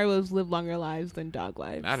like a direwolves live longer lives than dog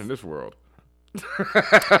lives. Not in this world.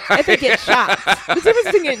 If they get chopped, the difference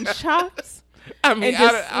between getting chopped. I mean,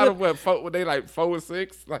 out of what? Were they like 4 or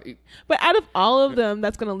 6? Like, but out of all of them,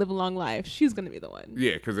 that's gonna live a long life. She's gonna be the one.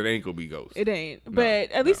 Yeah, because it ain't gonna be Ghost. It ain't. No,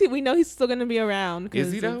 but at least we know he's still gonna be around.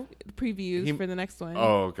 Is he though? Previews for the next one.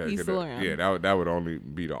 Oh, okay. He's still around. Yeah, that would only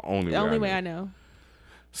be the only way I know.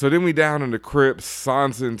 So then we down in the crypts.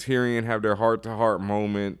 Sansa and Tyrion have their heart-to-heart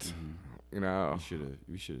moment. Mm-hmm.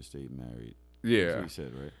 We should have stayed married. Yeah, that's what he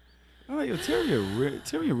said, right? Oh, yo,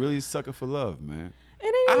 Tyrion really a sucker for love, man.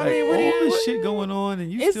 I mean, all this shit going on,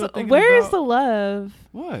 and you still thinking where about... is the love?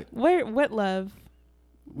 What? What love?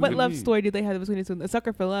 What love story do they have between a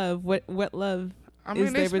sucker for love? What love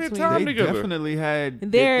is there between them? They definitely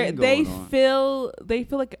had. They feel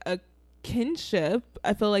like a kinship.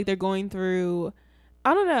 I feel like they're going through.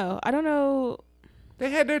 I don't know. They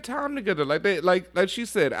had their time together. Like she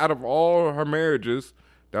said, out of all her marriages,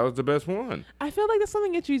 that was the best one. I feel like that's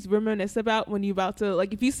something that you reminisce about when you're about to,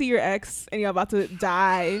 like, if you see your ex and you're about to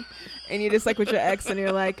die and you're just like with your ex and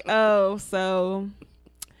you're like, oh, so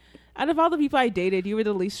out of all the people I dated, you were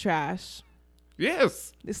the least trash.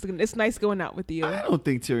 Yes. It's nice going out with you. I don't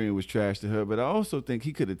think Tyrion was trash to her, but I also think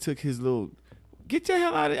he could have took his little... Get your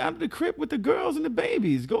hell out of the crib with the girls and the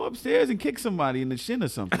babies. Go upstairs and kick somebody in the shin or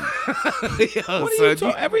something.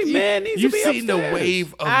 Every man needs to be upstairs. You've seen the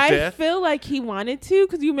wave of death? I feel like he wanted to,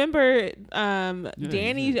 because you remember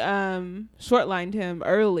Danny short-lined him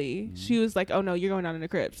early. Mm-hmm. She was like, oh, no, you're going down in the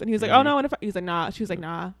crypts. And he was like, oh, no. He was like, nah. She was like,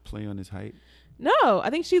 nah. Play on his height? No, I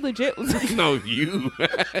think she legit was like... No, you.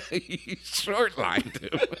 You short-lined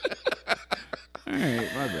him. All right,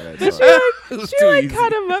 my bad. But she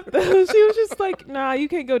cut him up though. She was just like, "Nah, you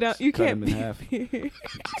can't go down. You can't be here."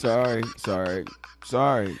 Sorry.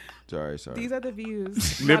 These are the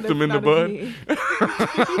views. Nipped them in the bud.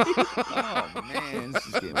 Oh man, this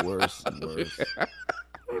is getting worse and worse.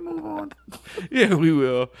 We move on. Yeah, we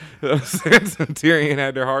will. Sansa and Tyrion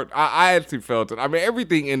had their heart. I actually felt it. I mean,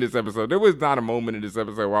 everything in this episode. There was not a moment in this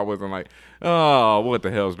episode where I wasn't like, "Oh, what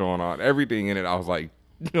the hell's going on?" Everything in it, I was like,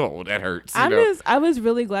 no, that hurts. I was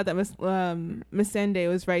really glad that Miss Missandei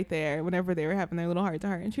was right there whenever they were having their little heart to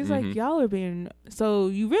heart, and she was like, "Y'all are being so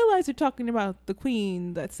you realize you're talking about the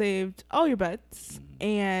queen that saved all your butts,"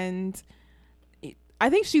 and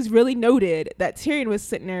I think she's really noted that Tyrion was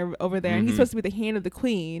sitting there over there, and he's supposed to be the hand of the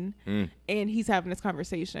queen, and he's having this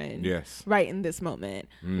conversation, right in this moment.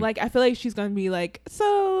 Like, I feel like she's gonna be like,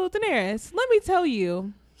 "So Daenerys, let me tell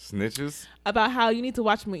you." Snitches about how you need to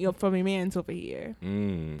watch me from your mans over here.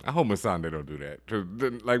 I hope Missandei don't do that. Cause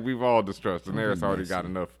like we've all distrusted. Daenerys already got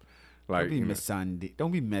enough. Like, don't be Missandei.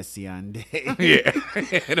 Don't be messy on day. Yeah,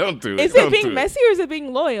 don't do it. Is it being messy or is it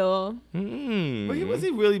being loyal? Well, was he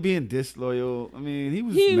really being disloyal? I mean, he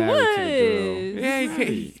was married to a girl. Yeah,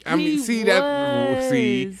 he can't. I mean, see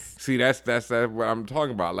that's what I'm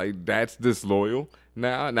talking about. Like, that's disloyal.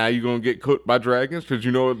 Now you're gonna get cooked by dragons because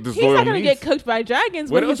you know what disloyal means. He's not gonna get cooked by dragons,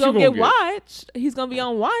 but he's gonna get watched. He's gonna be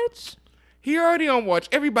on watch. He already on watch.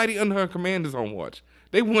 Everybody under her command is on watch.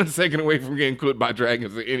 They 1 second away from getting cooked by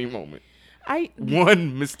dragons at any moment.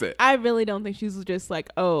 One mistake. I really don't think she's just like,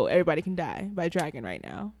 oh, everybody can die by dragon right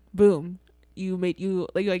now. Boom,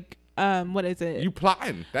 what is it? You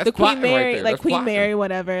plotting? That's the Queen Mary, right there. like That's Queen plotting. Mary,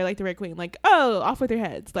 whatever, like the Red Queen, like, oh, off with your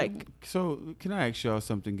heads, like. So can I ask y'all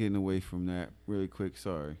something? Getting away from that really quick.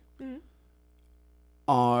 Sorry.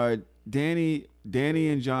 Danny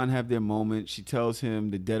and Jon have their moment. She tells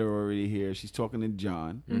him the dead are already here. She's talking to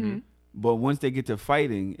Jon. But once they get to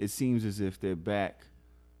fighting, it seems as if they're back.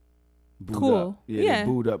 Booed up. Yeah.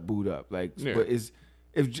 Booed up. Like, but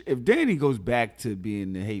if Danny goes back to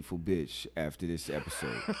being the hateful bitch after this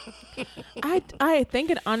episode, I think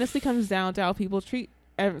it honestly comes down to how people treat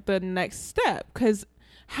the next step. Because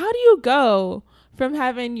how do you go from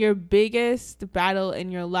having your biggest battle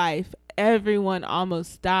in your life, everyone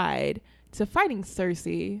almost died, to fighting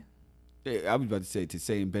Cersei? I was about to say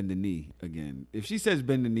saying bend the knee again. If she says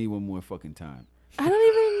bend the knee one more fucking time, I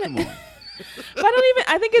don't even. Come on. But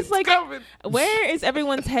I think it's like, coming. where is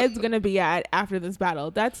everyone's heads going to be at after this battle?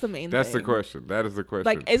 That's the main thing. That's the question. That is the question.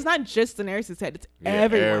 Like, it's not just Daenerys' head. It's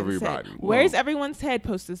everyone's everybody. head. Where's everyone's head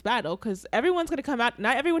post this battle? Because everyone's going to come out.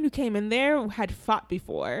 Not everyone who came in there had fought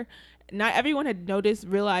before. Not everyone had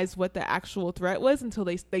realized what the actual threat was until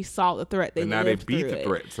they saw the threat. And now they beat the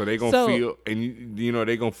threat. So they're going to feel, and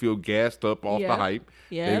they're going to feel gassed up off the hype.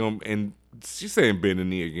 Yeah. And she's saying bend the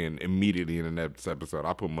knee again immediately in the next episode.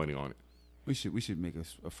 I'll put money on it. We should make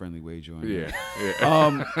a friendly wager on that.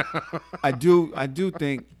 Yeah. I do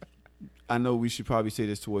think, I know we should probably say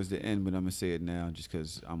this towards the end, but I'm going to say it now just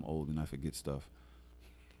because I'm old and I forget stuff.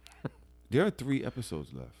 There are 3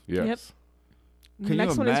 episodes left. Yes. Yep. The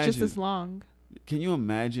next one is just as long. Can you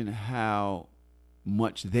imagine how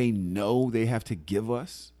much they know they have to give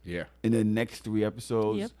us in the next 3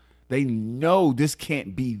 episodes? Yep. They know this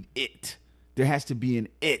can't be it. There has to be an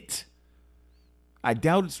it. I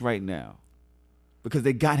doubt it's right now because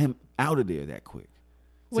they got him out of there that quick.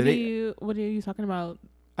 What are you talking about?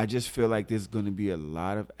 I just feel like there's going to be a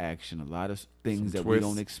lot of action, a lot of things that we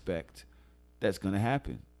don't expect that's going to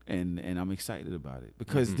happen. And I'm excited about it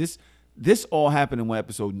because this all happened in one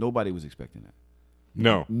episode. Nobody was expecting that.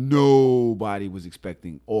 No. Nobody was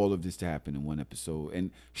expecting all of this to happen in one episode.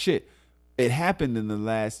 And shit, it happened in the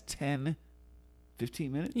last 10,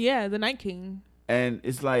 15 minutes. Yeah, the Night King. And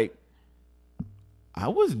it's like, I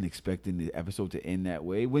wasn't expecting the episode to end that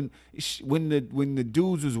way. When the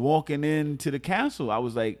dudes was walking into the castle, I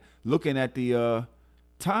was like looking at the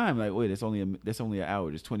time, like, wait, that's only an hour.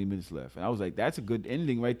 There's 20 minutes left, and I was like, that's a good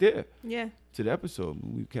ending right there. Yeah. To the episode,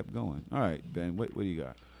 we kept going. All right, Ben, what do you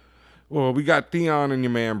got? Well, we got Theon and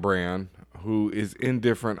your man Bran, who is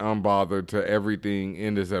indifferent, unbothered to everything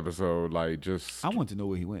in this episode. Like, just I want to know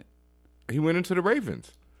where he went. He went into the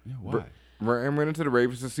Ravens. Yeah, why? Bran went into the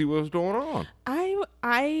Ravens to see what was going on.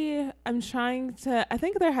 I am trying to. I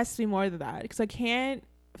think there has to be more than that because I can't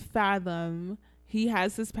fathom he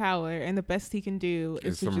has this power and the best he can do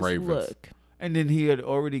is to just look. And then he had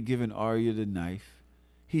already given Arya the knife.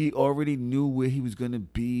 He already knew where he was going to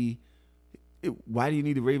be. Why do you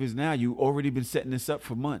need the Ravens now? You already been setting this up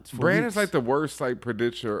for months. Bran is like the worst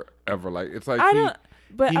predictor ever. Like it's like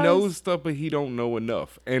he knows stuff, but he don't know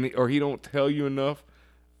enough, or he don't tell you enough.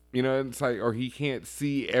 You know, it's like, or he can't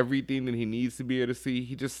see everything that he needs to be able to see.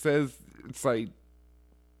 He just says, it's like,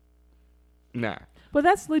 nah. But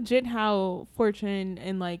that's legit how fortune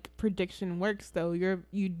and like prediction works, though.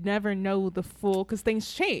 You never know the full because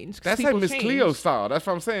things change. That's like Miss Cleo style. That's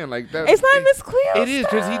what I'm saying. Like that. It's not Miss Cleo. It is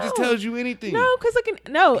because he just tells you anything. No, because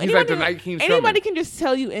he's like the Night King's anybody can just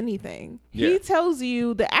tell you anything. Yeah. He tells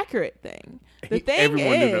you the accurate thing.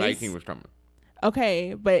 Everyone knew the Night King was coming.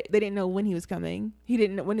 Okay, but they didn't know when he was coming. He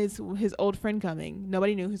didn't know when his old friend coming.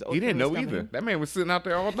 Nobody knew his old friend was coming. He didn't know either. That man was sitting out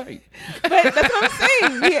there all night. But that's what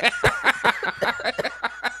I'm saying.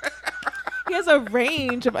 He has a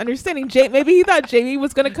range of understanding. Maybe he thought Jamie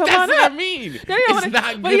was going to come on. That's what I mean.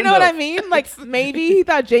 But you know what I mean? Like maybe he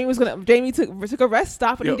thought Jamie took a rest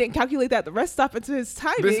stop and he didn't calculate that the rest stop into his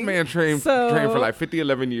timing. This man trained for like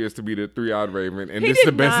 11 years to be the 3-eyed Raven, and this is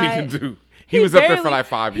the best he can do. He was up there for like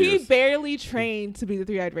 5 years. He barely trained to be the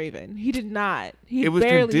 3-eyed Raven. He did not. It was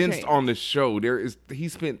condensed on the show. He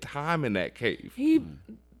spent time in that cave.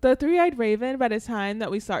 The 3-eyed Raven, by the time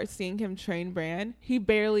that we start seeing him train Bran, he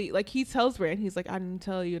barely, like, he tells Bran, he's like, I didn't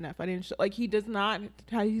tell you enough. I didn't like, he does not.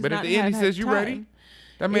 But at the end, he says, you ready?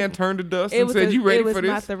 That man turned to dust and said, you ready for this? It was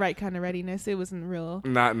not the right kind of readiness. It wasn't real.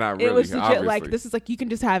 Not really, it was legit, obviously. like, this is like, you can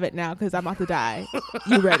just have it now because I'm about to die.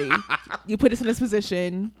 You ready? You put us in this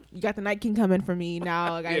position. You got the Night King coming for me.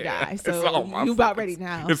 Now I gotta die. So you about ready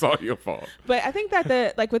now. It's all your fault. But I think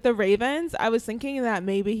that with the Ravens, I was thinking that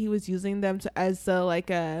maybe he was using them as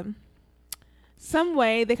some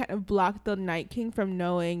way they kind of blocked the Night King from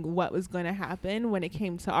knowing what was going to happen when it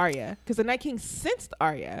came to Arya, because the Night King sensed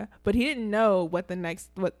Arya, but he didn't know what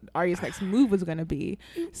Arya's next move was going to be.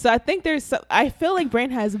 So I think I feel like Bran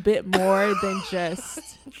has a bit more than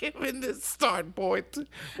just given this start point.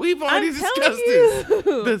 We've already discussed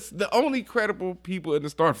this. The only credible people in the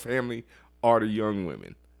Stark family are the young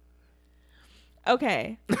women.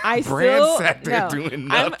 Okay, doing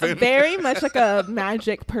nothing. I'm very much like a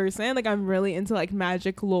magic person. Like I'm really into like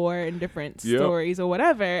magic lore and different stories or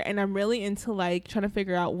whatever, and I'm really into like trying to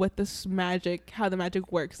figure out how the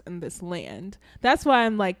magic works in this land. That's why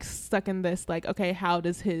I'm like stuck in this. Like, okay, how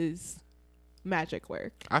does his magic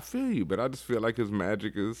work? I feel you, but I just feel like his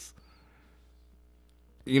magic is,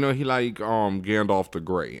 he like Gandalf the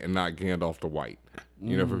Grey and not Gandalf the White.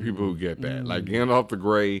 For people who get that, like Gandalf the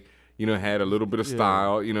Grey. had a little bit of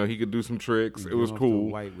style. He could do some tricks. It was cool.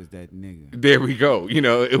 White was that nigga. There we go.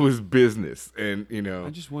 It was business, and I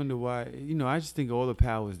just wonder why. I just think all the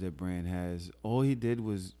powers that Bran has, all he did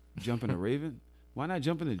was jump in a raven. Why not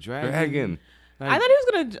jump in a dragon? I thought he was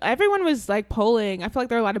gonna. Everyone was like polling. I feel like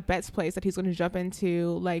there are a lot of bets placed that he's gonna jump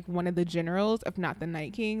into like one of the generals, if not the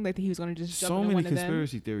Night King. Like he was gonna just jump into one of them. So many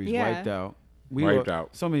conspiracy theories wiped out.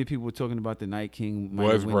 Out. So many people were talking about the Night King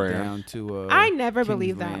was went down to. I never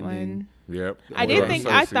believed King's that Landing. one. Yep. I did think.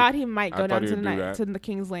 I thought he might go down to the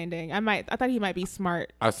King's Landing. I thought he might be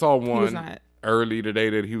smart. I saw one early today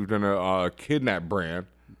that he was gonna kidnap Bran.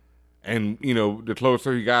 And, the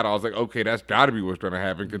closer he got, I was like, okay, that's got to be what's going to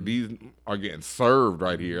happen because these are getting served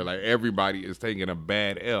right here. Like, everybody is taking a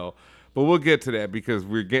bad L. But we'll get to that because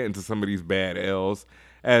we're getting to some of these bad L's.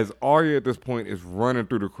 As Arya at this point is running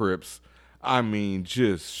through the crypts,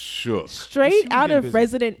 just shook. Straight out of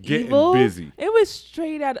Resident Evil. Busy. It was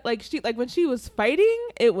straight out. Like when she was fighting,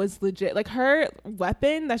 it was legit. Like her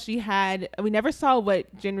weapon that she had. We never saw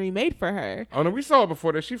what Gendry made for her. Oh no, we saw it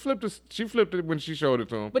before that. She flipped it when she showed it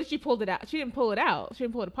to him. But she pulled it out. She didn't pull it out. She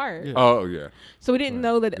didn't pull it apart. Yeah. Oh yeah. So we didn't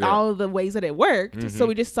know that all of the ways that it worked. Mm-hmm. So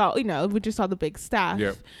we just saw, the big staff.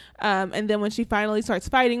 Yep. And then when she finally starts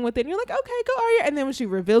fighting with it, and you're like, okay, go Arya. And then when she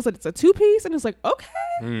reveals that it's a 2-piece, and it's like,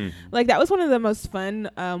 okay, like that was one of the most fun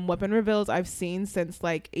weapon reveals I've seen since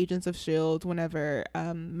like Agents of S.H.I.E.L.D. whenever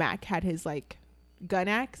Mac had his like gun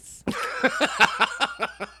axe.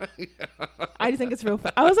 I just think it's real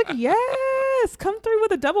fun. I was like, yes, come through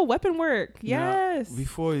with a double weapon work. Yes. Now,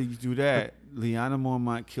 before you do that, Lyanna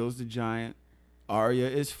Mormont kills the giant. Arya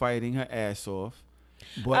is fighting her ass off,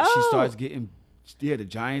 but she starts getting. Yeah, the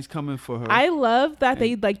giant's coming for her. I love that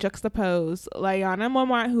they like juxtapose Lyanna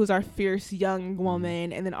Mormont, who's our fierce young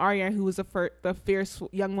woman, and then Arya, who was the fierce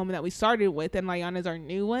young woman that we started with, and Lyanna's our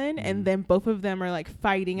new one, and then both of them are like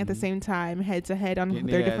fighting at the same time, head to head on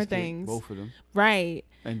their different things. Both of them, right?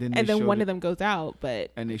 And then one of them goes out,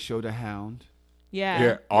 and they show the Hound.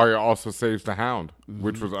 Yeah. Arya also saves the Hound,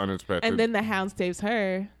 which was unexpected. And then the Hound saves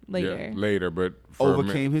her later. Yeah, later, but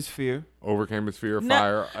overcame his fear of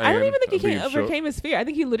fire. I don't even think he overcame his fear. I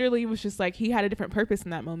think he literally was just like, he had a different purpose in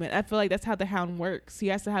that moment. I feel like that's how the Hound works. He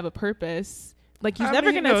has to have a purpose. Like he's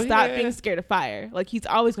never going to stop being scared of fire. Like he's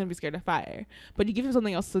always going to be scared of fire. But you give him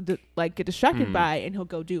something else to get distracted by, and he'll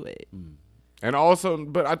go do it. And also,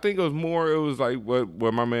 but I think it was like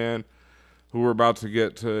what my man, who we're about to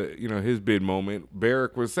get to, his big moment,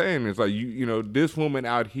 Barrick was saying, it's like, this woman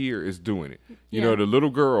out here is doing it. The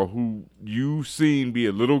little girl who you seen be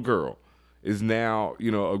a little girl is now,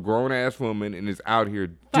 a grown-ass woman and is out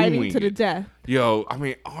here fighting to the death. Yo,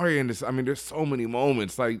 Arya in this, there's so many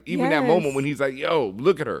moments. Like, even that moment when he's like, yo,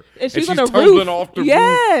 look at her. And she's on tumbling roof. Off the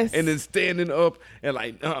roof and then standing up and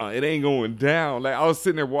like, it ain't going down. Like, I was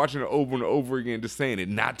sitting there watching it over and over again, just saying it,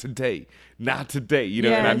 not today. Not today,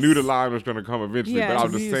 and I knew the line was going to come eventually, but I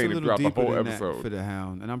was just saying it throughout the whole episode. For the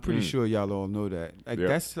Hound, and I'm pretty sure y'all all know that. Like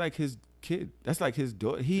that's like his kid. That's like his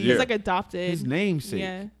daughter. He's like adopted. His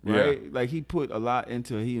namesake, right? Yeah. Like he put a lot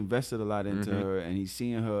into her. He invested a lot into her, and he's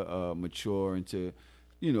seeing her mature into,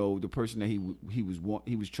 the person that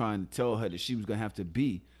he was trying to tell her that she was going to have to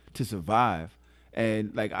be to survive.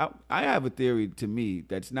 And like I have a theory to me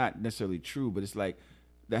that's not necessarily true, but it's like,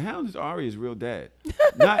 the Hound is Arya's real dad,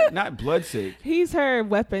 not Bloodsake. He's her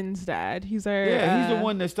weapons dad. He's her. Yeah, he's the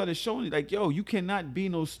one that started showing it. Like, yo, you cannot be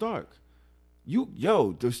no Stark.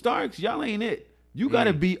 The Starks, y'all ain't it. You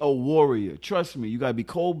gotta be a warrior. Trust me. You gotta be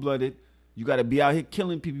cold blooded. You gotta be out here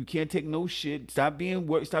killing people. You can't take no shit. Stop being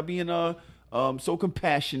so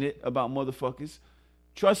compassionate about motherfuckers.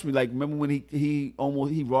 Trust me. Like, remember when he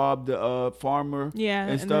robbed the farmer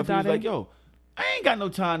and stuff. He was like, yo, I ain't got no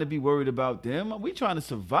time to be worried about them. We trying to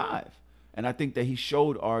survive. And I think that he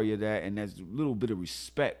showed Arya that, and there's a little bit of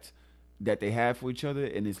respect that they have for each other,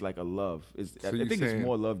 and it's like a love. I think it's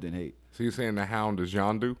more love than hate. So you're saying the Hound is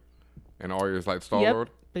Yondu, and Arya's like Star-Lord?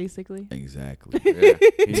 Yep, basically. Exactly. Yeah.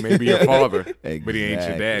 He may be your father, but he ain't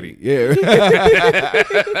your daddy. Yeah.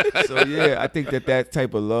 So I think that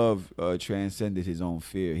type of love transcended his own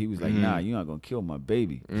fear. He was like, nah, you're not gonna kill my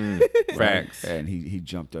baby. Facts. And he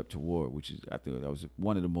jumped up to war, which is, I think that was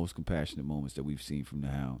one of the most compassionate moments that we've seen from the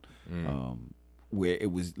Hound. Where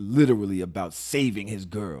it was literally about saving his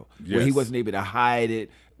girl, where he wasn't able to hide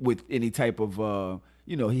it with any type of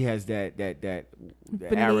he has that Veneer,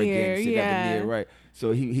 arrogance and yeah. that veneer, right?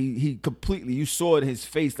 So he completely, you saw it in his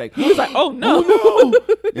face, like He was like, oh no.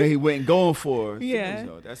 and he went going for it. Yeah.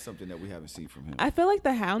 So that's something that we haven't seen from him. I feel like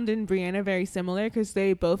the Hound and Brienne are very similar because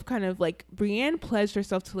they both kind of like, Brienne pledged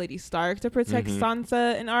herself to Lady Stark to protect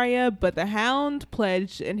Sansa and Arya, but the Hound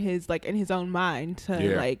pledged in his own mind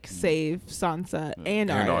to save Sansa and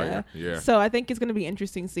Arya. Yeah. So I think it's going to be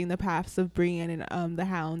interesting seeing the paths of Brienne and the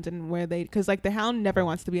Hound, and where they, because like the Hound never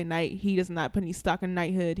wants to be a knight. He does not put any stock in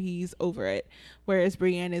knighthood. He's over it. Whereas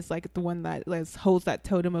Brienne is like the one that holds that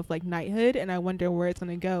totem of like knighthood, and I wonder where it's going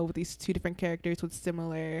to go with these two different characters with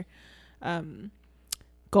similar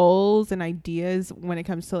goals and ideas when it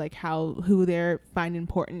comes to like who they're find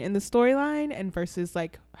important in the storyline, and versus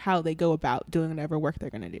like how they go about doing whatever work they're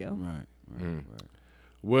going to do. Right.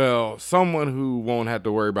 Well, someone who won't have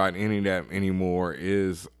to worry about any of that anymore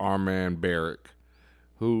is our man Beric,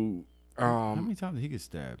 who how many times did he get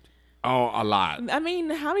stabbed? Oh, a lot. I mean,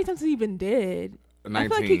 how many times has he been dead? 19. I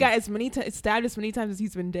feel like he got stabbed as many times as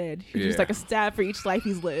he's been dead. He's just like a stab for each life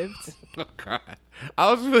he's lived. Oh, God.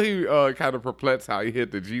 I was really kind of perplexed how he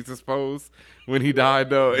hit the Jesus pose when he died,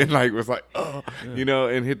 though, and like was like,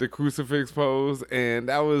 and hit the crucifix pose, and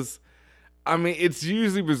that was. I mean, it's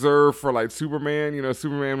usually reserved for like Superman.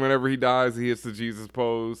 Superman, whenever he dies, he hits the Jesus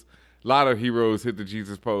pose. A lot of heroes hit the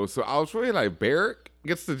Jesus pose. So I was really like, Beric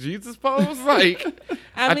gets the Jesus pose? Like,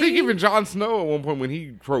 I think even Jon Snow at one point when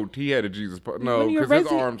he croaked, he had a Jesus pose. No, because his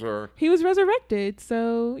arms are... He was resurrected.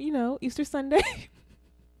 So, Easter Sunday.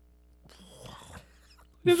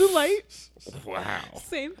 There's a light. Wow.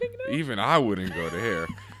 Same thing though. Even I wouldn't go there.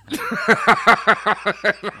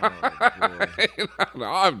 No,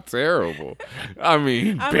 I'm terrible. I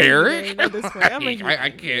mean, Beric.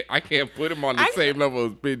 I can't put him on the same level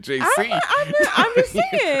as Big JC. I'm just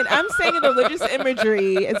saying. I'm saying the religious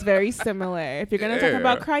imagery is very similar. If you're gonna talk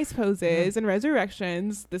about Christ poses and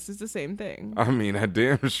resurrections, this is the same thing. I mean, I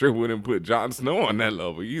damn sure wouldn't put Jon Snow on that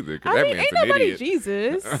level either. Ain't nobody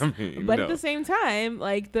Jesus. But at the same time,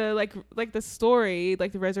 like the story,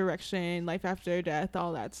 like the resurrection, life after death,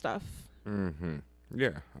 all that stuff. Mm-hmm.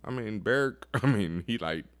 Yeah, I mean, Beric. He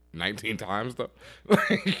like 19 times though.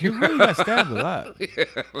 He really got stabbed a lot. Yeah,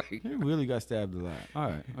 he really got stabbed a lot. All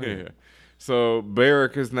right. Okay. Yeah. So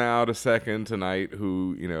Beric is now the second tonight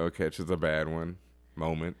who catches a bad one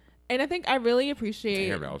moment. And I think I really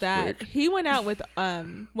appreciate that he went out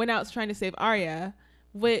trying to save Arya,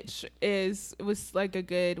 which was like a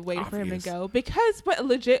good way for him to go but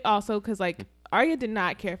legit also because like Arya did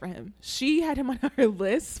not care for him. She had him on her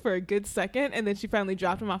list for a good second, and then she finally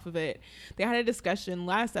dropped him off of it. They had a discussion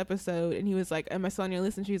last episode, and he was like, "Am I still on your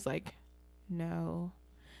list?" And she's like, "No."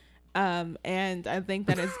 And I think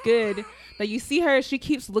that it's good that you see her. She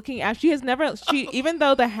keeps looking at. Even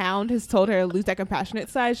though the Hound has told her to lose that compassionate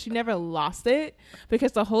side, she never lost it,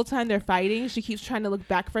 because the whole time they're fighting, she keeps trying to look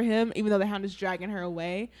back for him. Even though the Hound is dragging her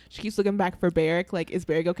away, she keeps looking back for Beric. Like, is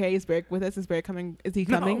Beric okay? Is Beric with us? Is Beric coming? Is he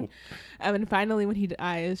coming? No. And finally, when he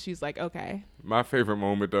dies, she's like, okay. My favorite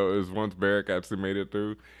moment though is once Beric actually made it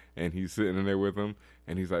through, and he's sitting in there with him,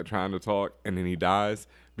 and he's like trying to talk, and then he dies.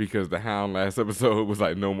 Because the Hound last episode was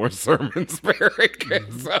like, no more sermons, Beric.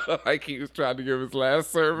 And so like he was trying to give his last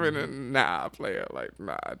sermon, and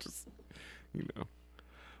just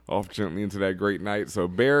off gently into that great night. So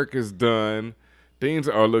Beric is done. Things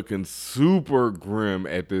are looking super grim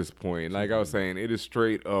at this point. Like I was saying, it is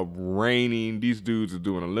straight up raining. These dudes are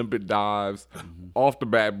doing Olympic dives off the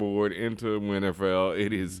backboard into Winterfell.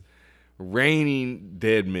 It is raining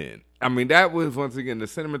dead men. I mean, that was, once again, the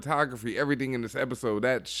cinematography, everything in this episode,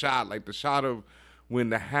 that shot, like the shot of when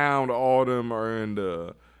the Hound, all them are in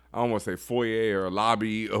the, I don't want to say foyer or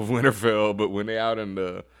lobby of Winterfell, but when they're out in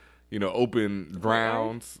the, open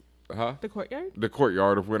grounds. The courtyard? The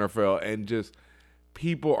courtyard of Winterfell, and just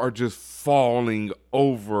people are just falling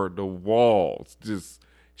over the walls, just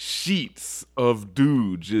sheets of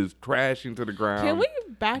dudes just crashing to the ground. Can we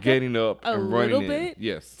back getting up a and running little bit?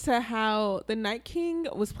 Yes. To how the Night King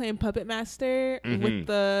was playing Puppet Master with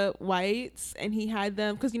the whites, and he had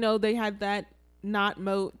them because they had that knot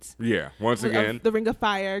moat. Yeah. Once again, the Ring of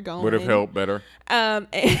Fire going would have helped better. And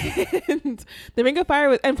the Ring of Fire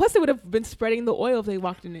was, and plus it would have been spreading the oil if they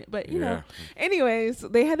walked in it. But you know, anyways,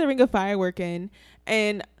 they had the Ring of Fire working,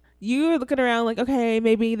 and you were looking around like, okay,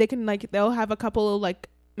 maybe they can they'll have a couple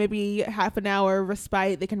maybe half an hour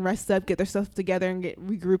respite. They can rest up, get their stuff together, and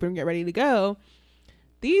regroup and get ready to go.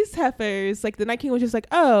 These heifers, the Night King was just like,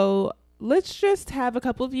 oh, let's just have a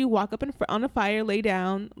couple of you walk up on a fire, lay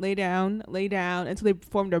down, until they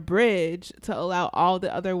formed a bridge to allow all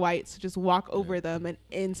the other whites to just walk over them and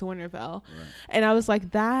into Winterfell. Right. And I was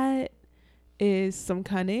like, that is some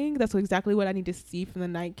cunning. That's exactly what I need to see from the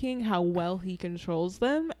Night King, how well he controls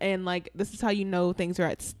them. And like, this is how you know things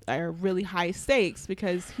are really high stakes,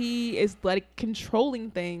 because he is like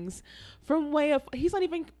controlling things from way up. He's not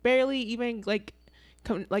even barely even like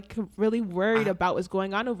really worried about what's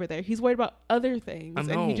going on over there. He's worried about other things,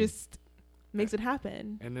 and he just makes it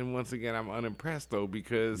happen. And then once again, I'm unimpressed though,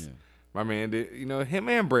 because my man did, him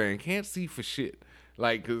and Bran can't see for shit.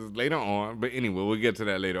 Like, cause later on, but anyway, we'll get to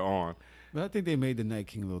that later on. But I think they made the Night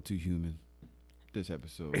King a little too human this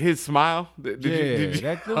episode. His smile? Did you?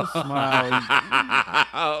 That little smile.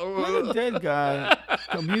 Like a dead guy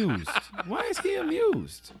amused. Why is he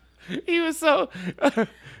amused? He was so.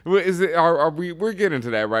 We're getting to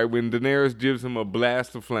that, right? When Daenerys gives him a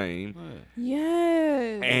blast of flame.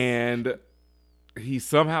 Yes. And he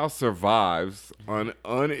somehow survives on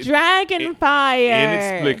dragon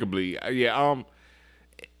fire inexplicably. Yeah.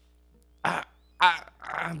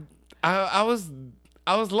 I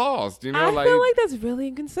was lost, I feel like that's really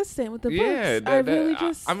inconsistent with the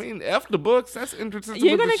books. I mean, F the books. That's inconsistent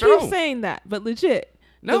You're with the show. You're gonna keep saying that, but legit.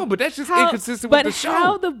 No, but that's just inconsistent with the show.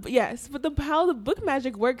 How the book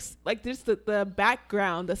magic works, like just the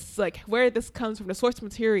background, this like where this comes from, the source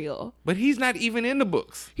material. But he's not even in the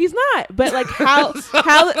books. He's not. But like how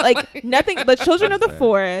like nothing. The children of the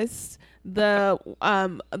forest, the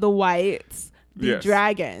whites, the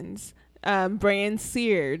dragons. Brand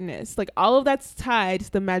searedness, like all of that's tied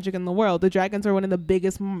to the magic in the world. The dragons are one of the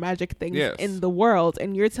biggest magic things in the world,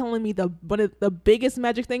 and you're telling me one of the biggest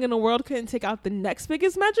magic thing in the world couldn't take out the next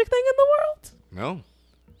biggest magic thing in the world? No,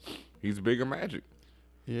 he's bigger magic.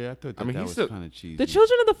 Yeah, I thought that was kind of cheesy. The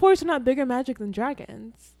children of the forest are not bigger magic than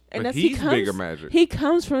dragons, and but he's bigger magic. He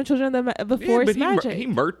comes from children of the forest magic. He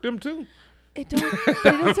murked them too. It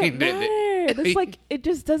doesn't matter. It's like it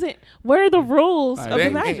just doesn't. What are the rules of the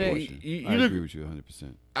magic? I agree with you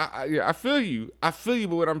 100%. I feel you. But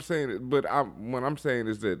what I'm saying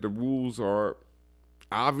is that the rules are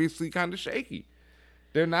obviously kind of shaky.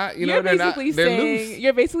 They're not. You're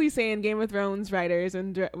basically saying Game of Thrones writers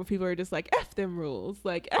and people are just like F them rules,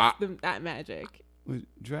 like F them that magic. Well,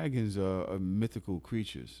 dragons are mythical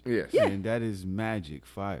creatures. Yes. Yeah. And that is magic,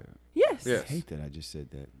 fire. Yes. I hate that I just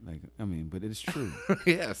said that. But it's true.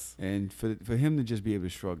 Yes. And for him to just be able to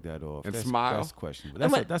shrug that off and smile, that's questionable.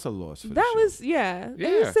 That's a loss for the show. It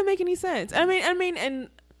doesn't make any sense. I mean, and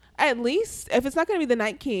at least if it's not going to be the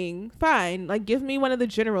Night King, fine. Like, give me one of the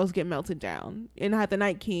generals get melted down and have the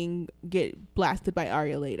Night King get blasted by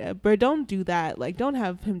Arya later. But don't do that. Like, don't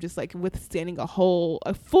have him just like withstanding a full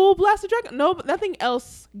blast of dragon. No, nothing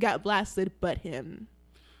else got blasted but him.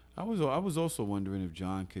 I was also wondering if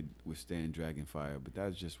Jon could withstand dragon fire, but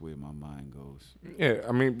that's just where my mind goes. Yeah,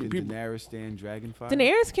 I mean, Can Daenerys stand dragon fire?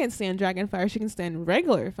 Daenerys can't stand dragon fire. She can stand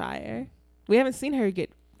regular fire. We haven't seen her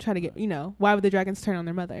try to get. Why would the dragons turn on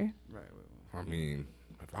their mother? Right. I mean,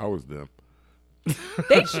 if I was them,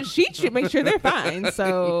 she should make sure they're fine.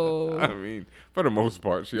 So I mean, for the most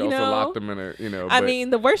part, she also locked them in a. I mean,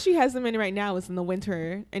 the worst she has them in right now is in the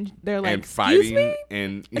winter, and they're like, and fighting, me?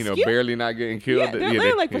 and barely not getting killed. Yeah,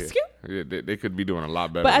 they're like, excuse? Yeah, they could be doing a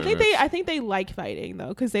lot better. But I think they like fighting though,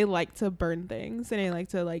 because they like to burn things and they like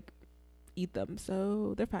to like eat them,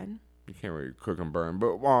 so they're fine. You can't really cook and burn.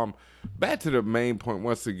 But back to the main point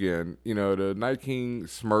once again. The Night King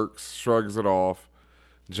smirks, shrugs it off.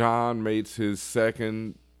 Jon makes his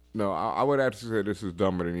second. No, I would actually say this is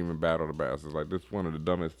dumber than even Battle of the Bastards. Like, this is one of the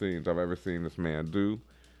dumbest things I've ever seen this man do.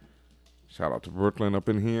 Shout out to Brooklyn up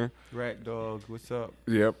in here. Rat Dog, what's up?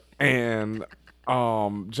 Yep. And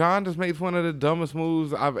Jon just makes one of the dumbest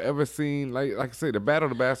moves I've ever seen. Like I said, the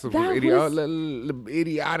Battle of the Bastards was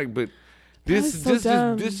idiotic, but this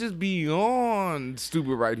is beyond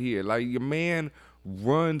stupid right here. Like, your man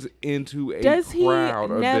runs into a crowd of death. Does he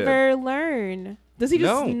never learn? Does he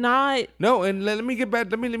just not? No, and let me get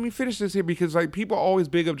back. Let me finish this here, because like, people always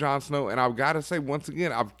big up Jon Snow, and I've got to say once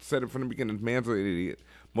again, I've said it from the beginning, this man's an idiot.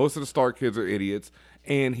 Most of the Stark kids are idiots,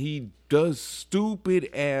 and he does stupid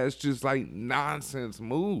ass, just like nonsense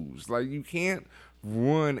moves. Like, you can't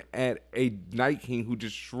run at a Night King who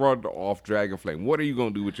just shrugged off Dragonflame. What are you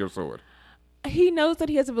gonna do with your sword? He knows that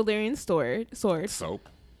he has a Valyrian sword. So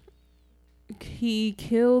he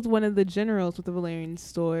killed one of the generals with a Valyrian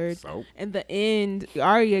sword. So in the end,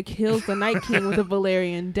 Arya kills the Night King with a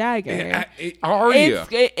Valyrian dagger. Arya,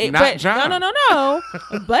 not Jon. No.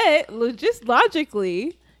 But just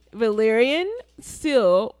logically, Valyrian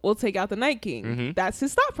still will take out the Night King. Mm-hmm. That's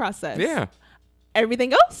his thought process. Yeah.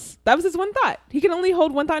 Everything else, that was his one thought. He can only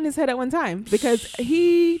hold one thought in his head at one time, because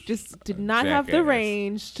he just did not have the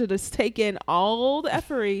range to just take in all the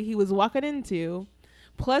effery he was walking into.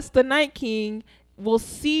 Plus, the Night King will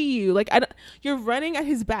see you. Like, you're running at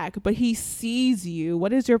his back, but he sees you.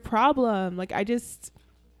 What is your problem? Like,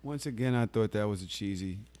 once again, I thought that was a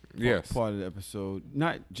cheesy part of the episode.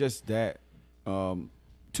 Not just that. 2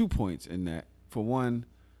 points in that. For one,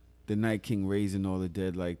 the Night King raising all the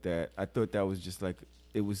dead like that. I thought that was just like,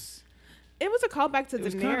 it was a callback to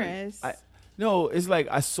Daenerys. No, it's like,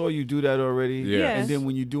 I saw you do that already. Yeah. And then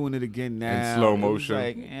when you're doing it again now. In slow motion.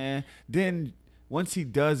 Like, Then once he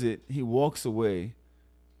does it, he walks away.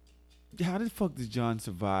 How the fuck does Jon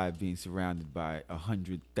survive being surrounded by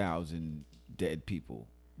 100,000 dead people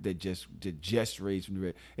that just raised from the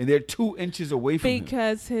red, and they're 2 inches away from him?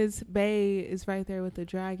 Because his bae is right there with the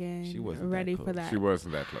dragon. She wasn't ready that for that. She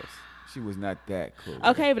wasn't that close. She was not that close.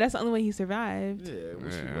 Okay, but that's the only way he survived. Yeah,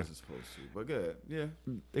 well, she wasn't supposed to. But good. Yeah,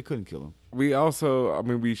 they couldn't kill him. We also, I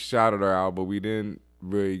mean, we shouted her out, but we didn't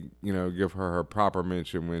really, give her proper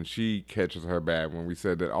mention when she catches her bad. When we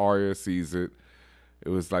said that Arya sees it, it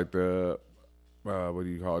was like the, what do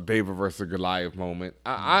you call it, David versus Goliath moment.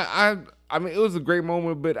 I mean, it was a great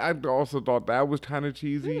moment, but I also thought that was kind of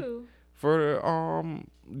cheesy. Ooh. For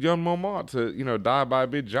young Mormont to, die by a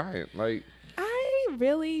big giant. Like, I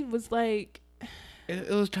really was like, it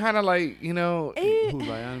was kind of like, Who's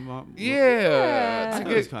Lion Mom? Yeah.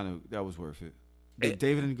 I thought that was worth it. The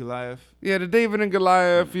David and Goliath. Yeah, the David and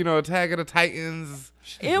Goliath, Attack of the Titans.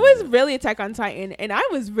 It was really Attack on Titan, and I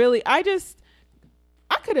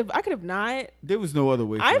could have not. There was no other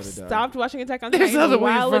way for I've her to die. stopped watching Attack on There's Titan other a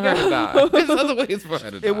while ways for her to ago. die. There's other ways for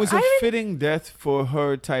her to die. It was a fitting death for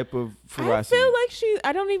her type of ferocity. I feel like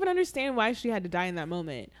I don't even understand why she had to die in that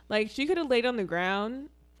moment. Like, she could have laid on the ground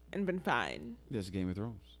and been fine. That's Game of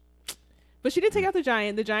Thrones. But she did take out the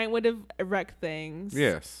giant. The giant would have wrecked things.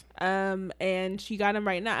 Yes. And she got him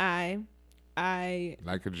right in the eye.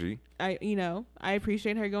 Like a G. I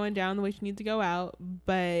appreciate her going down the way she needs to go out,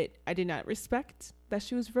 but I did not respect that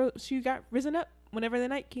she got risen up whenever the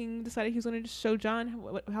Night King decided he was going to show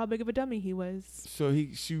Jon how big of a dummy he was. So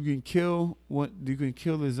you can kill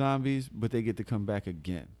the zombies, but they get to come back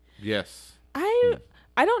again. Yes.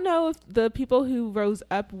 I don't know if the people who rose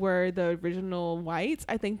up were the original whites.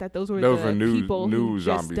 I think that those were people who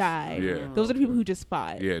zombies. just died. Yeah. Those are the people who just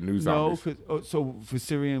fought. Yeah, new zombies. No, so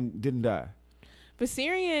Viserion didn't die.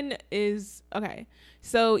 Viserion is okay.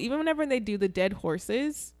 So even whenever they do the dead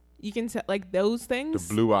horses, you can tell, like, those things,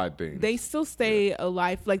 the blue-eyed things, they still stay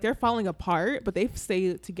alive. Like, they're falling apart, but they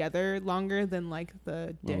stay together longer than like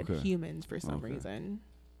the dead humans for some reason.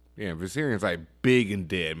 Yeah, Viserion's like big and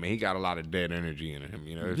dead, man. He got a lot of dead energy in him,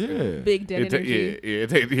 Yeah, big dead energy. It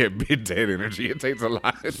takes big dead energy. It takes a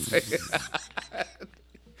lot. It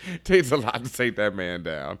takes a lot to take that man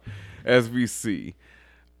down, as we see.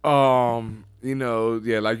 Like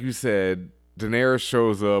you said, Daenerys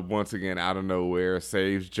shows up once again out of nowhere,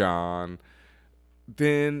 saves Jon.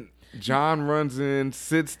 Then Jon runs in,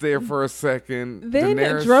 sits there for a second. Then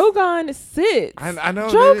Daenerys, Drogon sits. I know.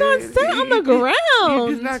 Drogon sat on the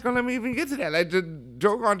ground. He's not gonna let me even get to that. Like,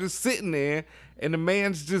 Drogon just sitting there, and the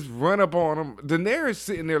man's just run up on him. Daenerys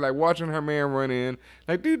sitting there, like, watching her man run in,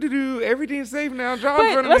 like, everything's safe now. Jon's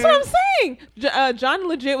running in. That's what I'm saying. Jon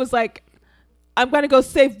legit was like, I'm gonna go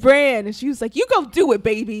save Bran, and she was like, you go do it,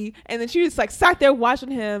 baby. And then she just like sat there watching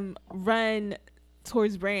him run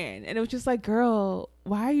towards Bran, and it was just like, girl,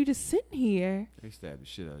 why are you just sitting here? They stabbed the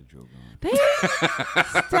shit out of Drogon. They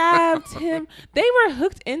stabbed him. They were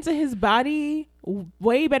hooked into his body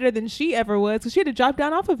way better than she ever was, because she had to drop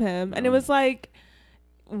down off of him, and it was like,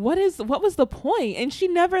 what was the point? And she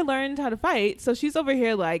never learned how to fight, so she's over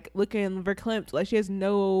here like looking verklempt, like she has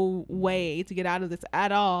no way to get out of this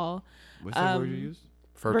at all. What's that word you use?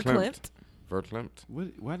 Verklempt. Verklempt.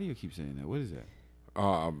 Why do you keep saying that? What is that?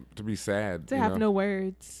 To be sad. To have no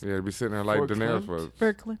words. Yeah, to be sitting there like Daenerys was.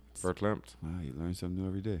 Verklempt. Verklempt. Wow, you learn something new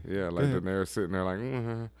every day. Yeah, like Daenerys sitting there like,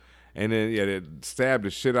 And then, they stabbed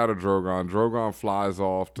the shit out of Drogon. Drogon flies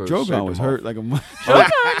off to Drogon was hurt like a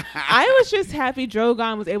Drogon, I was just happy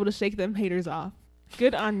Drogon was able to shake them haters off.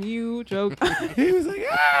 Good on you, Drogon. He was like,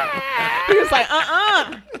 ah! He was like,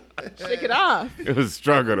 shake it off. It was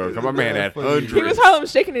struggle though. Come on, man, had hundreds. He was Harlem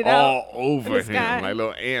shaking it out all over him, sky. like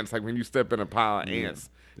little ants. Like when you step in a pile of ants.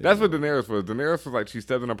 That's what Daenerys was. Daenerys was like, she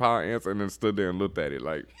stepped in a pile of ants and then stood there and looked at it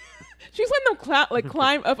like. She was letting them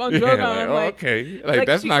climb up on Drogon. Like, okay, like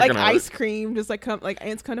that's not like gonna ice hurt. cream, just like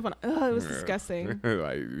ants coming up on. Oh, it was disgusting.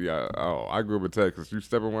 I grew up in Texas. You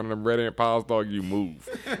step in one of them red ant piles, dog. You move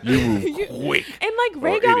quick. And like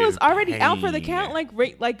Rhaegal is already out for the count. Like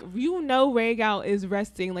Rhaegal is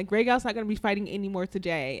resting. Like Rhaegal's not gonna be fighting anymore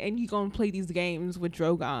today, and you gonna play these games with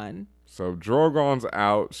Drogon. So Drogon's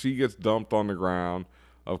out. She gets dumped on the ground.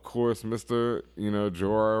 Of course, Mr.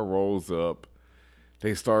 Jorah rolls up.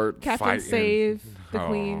 They start Captain fighting. Save the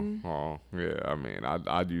Queen. Oh, yeah. I mean,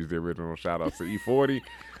 I'd use the original shout outs to E40.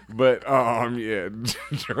 But, yeah,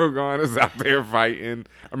 Drogon is out there fighting.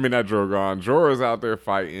 I mean, not Drogon. Jorah's out there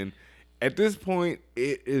fighting. At this point,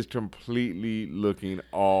 it is completely looking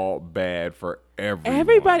all bad for everyone.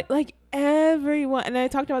 Everybody, like everyone. And I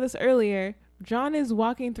talked about this earlier. Jon is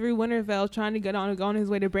walking through Winterfell trying to go on his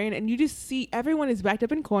way to Bran. And you just see everyone is backed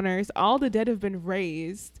up in corners. All the dead have been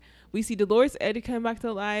raised. We see Dolor's Edd come back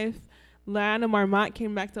to life. Lyanna Mormont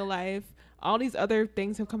came back to life. All these other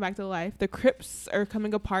things have come back to life. The crypts are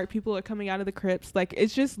coming apart. People are coming out of the crypts. Like, it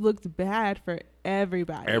just looks bad for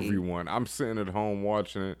everybody. Everyone. I'm sitting at home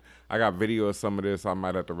watching it. I got video of some of this. I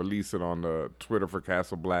might have to release it on the Twitter for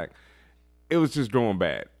Castle Black. It was just doing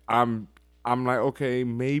bad. I'm like, okay,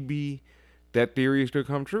 maybe that theory should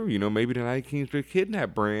come true. You know, maybe the Night King should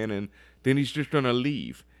kidnap Bran and then he's just gonna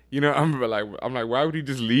leave. You know, I'm like, why would he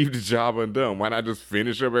just leave the job undone? Why not just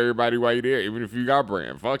finish up everybody while you're there, even if you got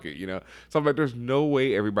Bran? Fuck it, you know. So I'm like, there's no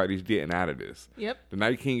way everybody's getting out of this. Yep. The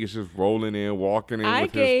Night King is just rolling in, walking in with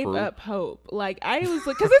his crew. I gave up hope. Like, I was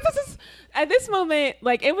like, because this is at this moment,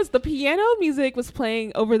 like, it was the piano music was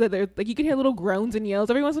playing over like, you could hear little groans and yells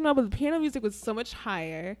every once in a while, but the piano music was so much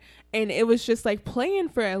higher, and it was just like playing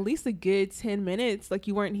for at least a good 10 minutes. Like,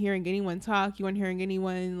 you weren't hearing anyone talk, you weren't hearing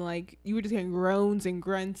anyone, like, you were just hearing groans and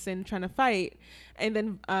grunts and trying to fight. And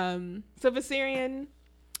then so Viserion,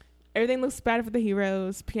 everything looks bad for the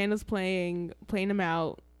heroes. Piano's playing them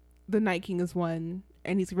out. The Night King is won,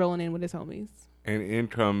 and he's rolling in with his homies. And in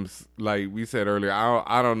comes, like we said earlier,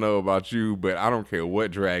 I don't know about you, but I don't care what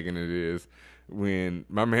dragon it is. When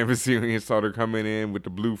my man Viserion started coming in with the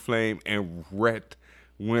blue flame and wrecked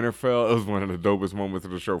Winterfell, it was one of the dopest moments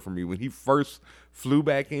of the show for me. When he first flew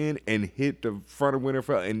back in and hit the front of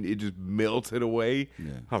Winterfell and it just melted away,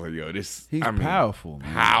 I was like, yo, he's powerful,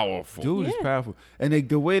 man. Powerful. Dude is powerful. And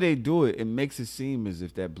the way they do it, it makes it seem as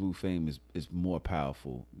if that blue flame is more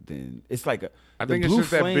powerful than, it's like I think it's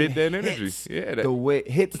just that bit, that energy. Yeah, the way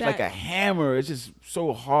it hits like a hammer. It's just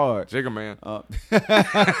so hard. Jigga man.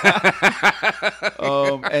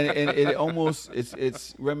 And it almost,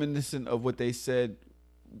 it's reminiscent of what they said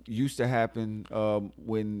used to happen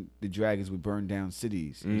when the dragons would burn down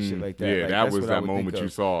cities and shit like that. Yeah, like, that was that moment you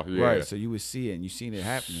saw. Yeah. Right, so you would see it, and you seen it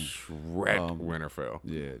happening. Shred Winterfell.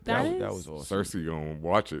 Yeah, that was awesome. Cersei gonna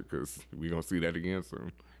watch it because we gonna see that again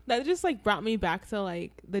soon. That just like brought me back to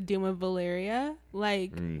like the Doom of Valyria.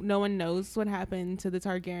 Like no one knows what happened to the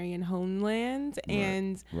Targaryen homeland,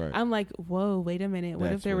 and I'm like, whoa, wait a minute.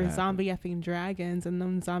 What if there were zombie effing dragons and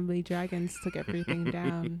them zombie dragons took everything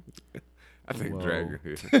down? I think dragon.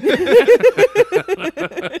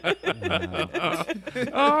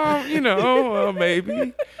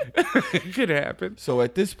 Maybe it could happen. So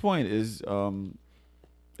at this point, is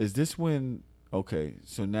this when? Okay,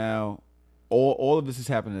 so now all of this is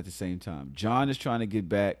happening at the same time. Jon is trying to get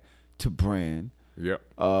back to Bran. Yep.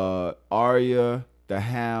 Arya, the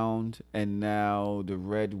Hound, and now the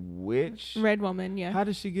Red Witch. Red Woman, yeah. How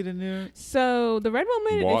did she get in there? So the Red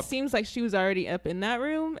Woman, it seems like she was already up in that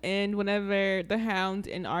room, and whenever the Hound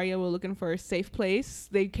and Arya were looking for a safe place,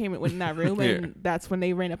 they came in that room, and that's when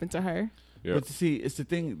they ran up into her. Yep. But see, it's the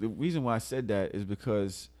thing. The reason why I said that is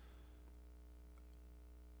because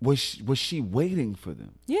was she waiting for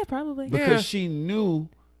them? Yeah, probably. Because she knew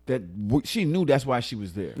that's why she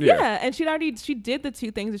was there. Yeah, and she did the two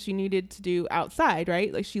things that she needed to do outside,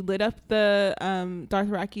 right? Like she lit up the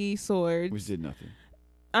Dothraki sword, which did nothing.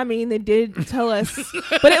 I mean, they did tell us,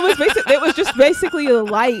 but it was just basically a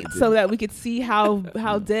light so that we could see how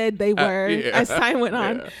dead they were as time went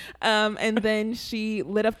on. And then she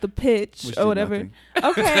lit up the pitch or whatever. Nothing.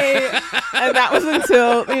 Okay, and that was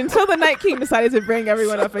until the Night King decided to bring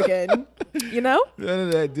everyone up again. You know, none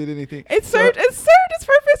of that did anything. It served its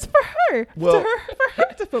purpose for her. Well, for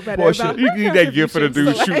her to feel better Portia, about you need that gift for the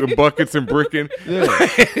dude shooting buckets and bricking. Yeah,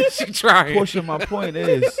 she trying. Portia, my point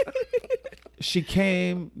is, she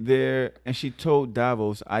came there and she told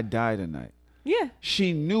Davos, "I die tonight." Yeah.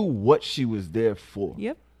 She knew what she was there for.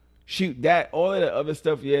 Yep. All of the other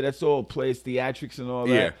stuff, that's all plays theatrics and all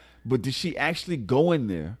that. But did she actually go in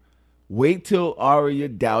there, wait till Arya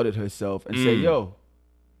doubted herself and say, "Yo,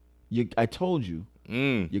 I told you,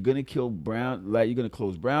 you're gonna kill Brown, like you're gonna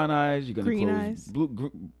close Brown Eyes, you're gonna green close eyes.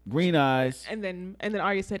 Green Eyes." And then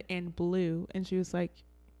Arya said, "And blue," and she was like,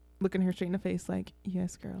 looking her straight in the face, like,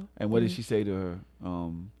 "Yes, girl." And what did she say to her?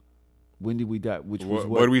 When did we die? Which was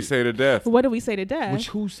what do we say to death? What do we say to death?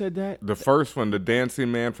 Who said that? The first one, the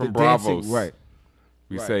dancing man from Bravos. Right.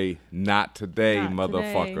 We say, "Not today, Not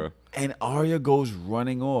motherfucker." today. And Arya goes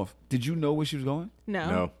running off. Did you know where she was going?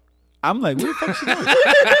 No. I'm like, what the fuck she doing?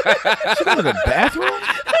 She going to the bathroom?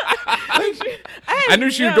 I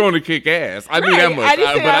knew she was going to kick ass. I knew that much,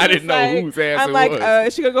 but I didn't know whose ass it was.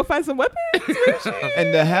 Is she gonna go find some weapons?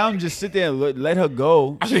 And the Hound just sit there and let her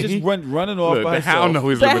go. She's just running off by herself. The Hound know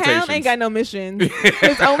his the limitations. Hound ain't got no mission.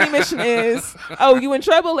 His only mission is, oh, you in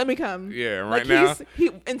trouble? Let me come. Yeah, right now.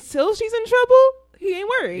 Until she's in trouble, he ain't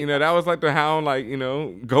worried. You know, that was like the Hound, like, you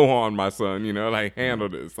know, go on, my son. You know, like, handle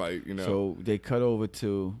this, like, you know. So they cut over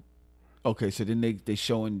to, okay. So then they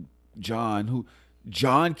showing John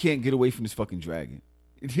can't get away from this fucking dragon.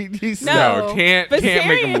 Can't make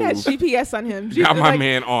a move. has GPS on him. Got my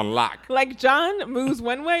man on lock. Like John moves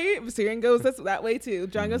one way, Viserion goes that way too.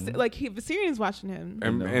 John goes Viserion's watching him.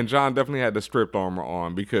 And John definitely had the stripped armor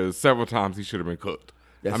on because several times he should have been cooked.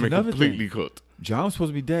 Completely cooked. John was supposed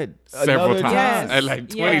to be dead several times, yes. and like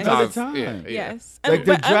 20 times. Yeah. Yes, like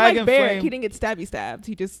the dragon flame. He didn't get stabbed.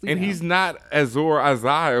 He just he's not Azor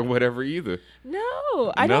Ahai or whatever either.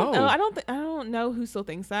 No, I don't know. I don't know who still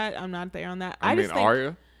thinks that. I'm not there on that. I mean,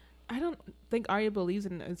 Arya. I don't think Arya believes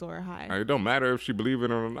in Azor Ahai. It don't matter if she believes in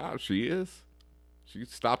it or not. She is. She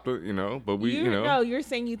stopped it, you know. But No, you're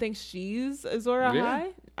saying you think she's Azor Ahai? Yeah.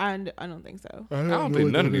 And I don't think so. I don't think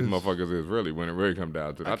none of these motherfuckers is really when it really comes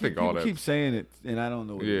down to it. I think all that. Keep saying it, and I don't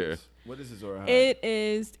know what it is. What is Azor Ahai? It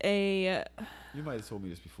is a. You might have told me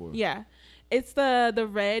this before. Yeah, it's the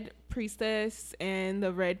red priestess and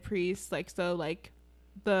the red priest. Like so, like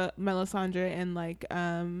the Melisandre and like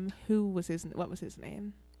what was his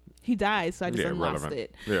name? He died, so I just lost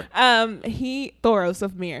it. Yeah. Thoros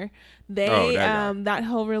of Myr. They that that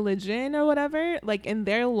whole religion or whatever, like in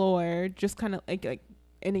their lore, just kind of like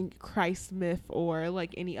any Christ myth or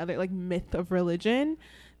like any other like myth of religion,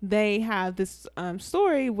 they have this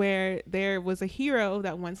story where there was a hero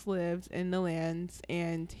that once lived in the lands,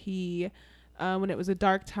 and he when it was a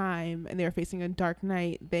dark time and they were facing a dark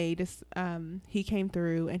night, he came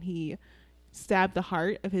through and he stabbed the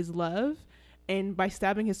heart of his love, and by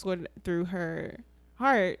stabbing his sword through her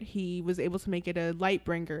heart, he was able to make it a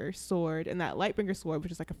Lightbringer sword, and that Lightbringer sword,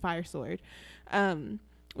 which is like a fire sword,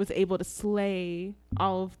 was able to slay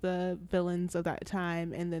all of the villains of that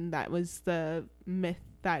time. And then that was the myth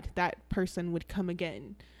that person would come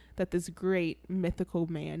again, that this great mythical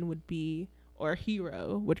man would be, or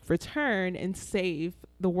hero would return and save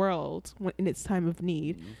the world in its time of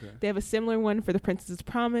need. Okay. They have a similar one for the Princess's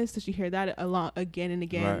Promise. Did you hear that a lot again and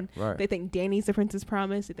again? Right. They think Dany's the Princess's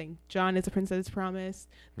Promise. They think Jon is the Princess's Promise.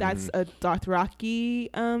 That's a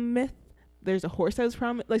Dothraki myth. There's a horse that was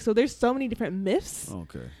promised. Like, so there's so many different myths.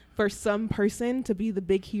 Okay. For some person to be the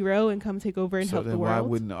big hero and come take over and help the world. Why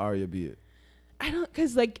wouldn't Arya be it? I don't,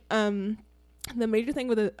 because like the major thing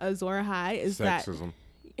with Azor Ahai is sexism.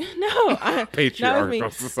 Patriarchal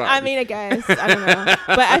society. I mean, I guess I don't know,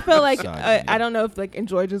 but I feel like I don't know if like in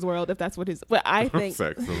George's world, if that's what his. But I think.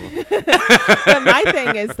 Sexism. But my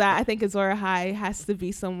thing is that I think Azor Ahai has to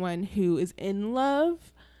be someone who is in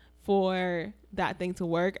love for that thing to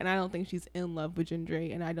work, and I don't think she's in love with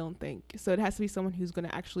Gendry, and I don't think so. It has to be someone who's going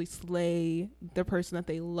to actually slay the person that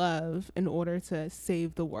they love in order to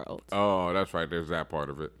save the world. Oh, that's right. There's that part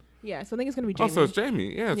of it. Yeah, so I think it's going to be Jaime. Oh, so it's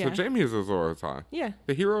Jaime. Yeah, so Jaime is Azor Ahai. Yeah.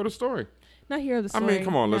 The hero of the story. Not hero of the story. I mean,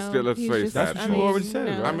 come on, let's face facts. That's what you already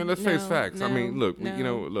said. I mean, let's face facts. I mean, look,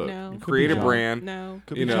 create a brand.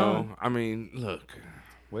 You know, I mean, look.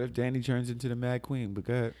 What if Dany turns into the Mad Queen? But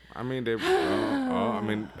go ahead. I mean,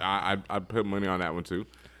 I'd put money on that one too.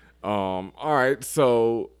 All right,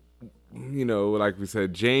 so like we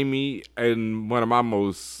said, Jaime, and one of my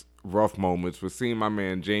most rough moments was seeing my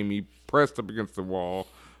man Jaime pressed up against the wall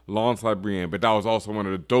alongside Brienne, but that was also one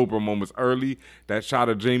of the doper moments early. That shot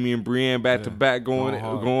of Jaime and Brienne back to back going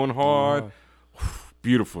hard.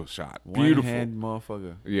 Beautiful shot. Beautiful. One-hand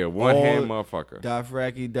motherfucker. Yeah, one-hand motherfucker.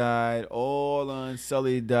 Dothraki died. All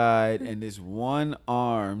Unsullied died. And this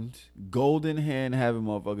one-armed, golden hand having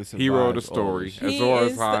motherfucker survived. Hero of the story. Azor Ahai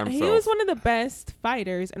himself. He was one of the best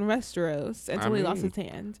fighters in Westeros until he lost his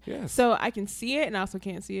hand. Yes. So I can see it, and I also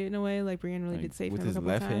can't see it in a way. Like Brienne really did save him a couple times.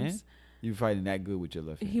 With his left hand? You fighting that good with your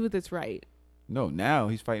left hand? He with his right. No, now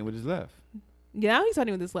he's fighting with his left. Yeah, now he's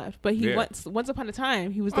fighting with his left, but he once upon a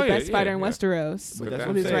time he was the best fighter in Westeros. But that's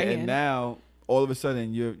with his right hand. And now all of a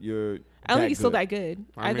sudden you're. I don't think he's still that good.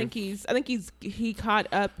 I think he caught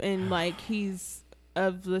up and like he's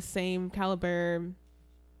of the same caliber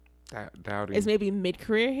Dowdy is maybe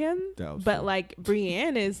mid-career him, Doubtful. but like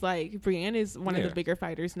Brienne is one of the bigger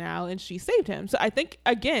fighters now, and she saved him. So I think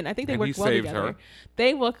they And work he well saved together. her.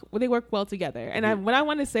 They work well together. And what I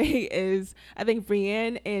want to say is I think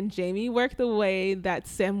Brienne and Jamie work the way that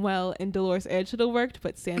Samwell and Dolores Edge should have worked,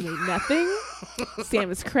 but Sam made nothing. Sam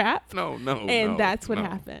is crap. No, And that's what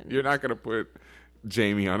happened. You're not gonna put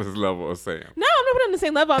Jamie on his level of Sam. No, I'm not putting on the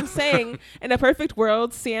same level. I'm saying in a perfect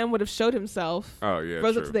world, Sam would have showed himself. Oh yeah,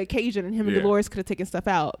 rose true. up to the occasion, and him and Yeah. Dolores could have taken stuff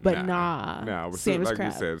out. But Nah, but Sam is like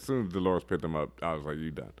crap. we said, as soon as Dolores picked him up, I was like,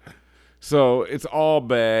 "You done." So it's all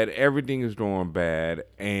bad. Everything is going bad,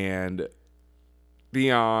 and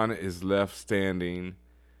Theon is left standing,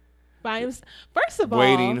 First of all,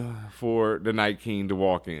 waiting for the Night King to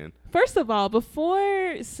walk in. First of all,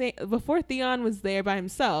 before Theon was there by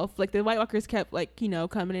himself, like the White Walkers kept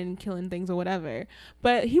coming in and killing things or whatever.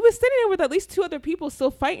 But he was standing there with at least 2 other people still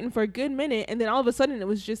fighting for a good minute, and then all of a sudden it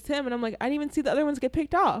was just him. And I'm like, I didn't even see the other ones get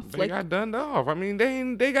picked off. They got done off. I mean,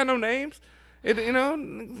 they got no names.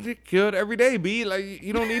 They killed every day. B, like,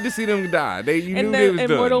 you don't need to see them die. You knew they was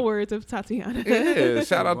done. Immortal words of Tatiana. Yeah,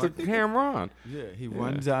 shout out to Cameron. Yeah, he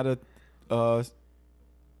runs out of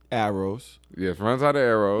arrows. Yes, runs out of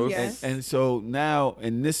arrows. Yes. And so now,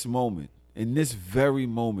 in this very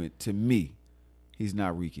moment, to me, he's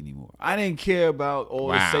not Reek anymore. I didn't care about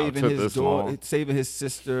saving took his this daughter, long. saving his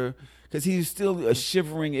sister, because he's still a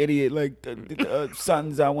shivering idiot. Like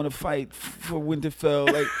sons, I want to fight for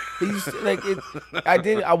Winterfell. Like he's like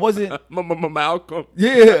it. I wasn't. Malcolm.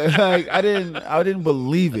 Yeah, like I didn't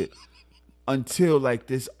believe it until like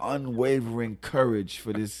this unwavering courage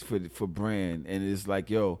for Bran, and it's like,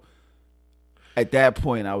 yo. At that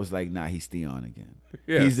point, I was like, nah, he's Theon again.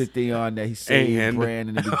 Yes. He's the Theon that he saved Bran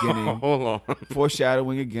in the beginning. Hold on.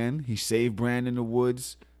 Foreshadowing again. He saved Bran in the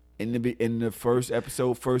woods in the first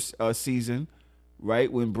episode, season, right?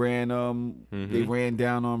 When Bran, they ran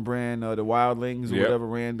down on Bran, the wildlings or whatever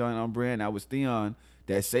ran down on Bran. That was Theon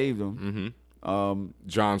that saved him.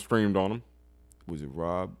 John screamed on him. Was it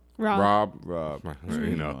Rob? Rob.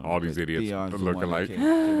 All these But idiots Theon's the looking one that like. came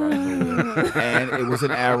out of nowhere. And it was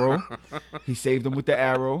an arrow. He saved him with the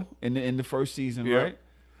arrow in the first season, Yep. right?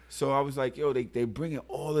 So I was like, yo, they bringing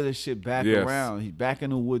all of this shit back Yes. around. He's back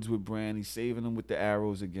in the woods with Bran. He's saving him with the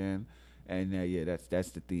arrows again. And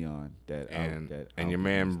that's the Theon And your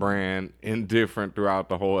man Bran indifferent throughout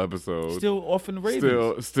the whole episode. still off in the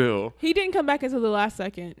Ravens. Still. He didn't come back until the last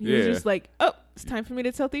second. He was just like, oh, it's time for me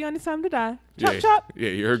to tell Theon it's time to die. Chop, chop.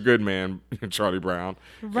 Yeah, you're a good man, Charlie Brown.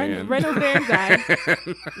 Run And- over there and die.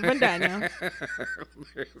 Run die now.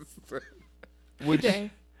 Which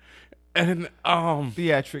Okay. And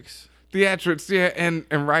theatrics. theatrics, yeah,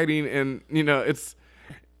 and writing, and it's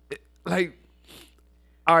like,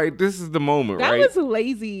 all right, this is the moment, That right? was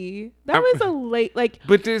lazy. That was a late, like,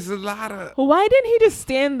 But there's a lot of why didn't he just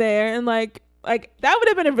stand there and like that would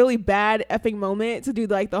have been a really bad epic moment to do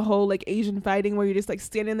like the whole like Asian fighting where you're just like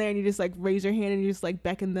standing there and you just like raise your hand and you just like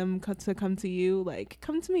beckon them to come to you, like,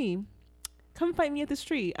 come to me. Come fight me at the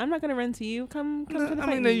street. I'm not gonna run to you. Come to the I fight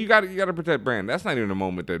mean, me. you gotta protect Bran. That's not even the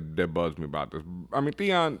moment that bugs me about this. I mean,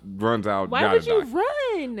 Theon runs out. Why gotta would you die.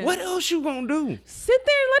 run? What else you gonna do? Sit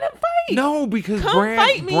there and let him fight. No, because Come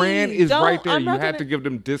fight me. Bran is Don't- right there. I'm You not have gonna- to give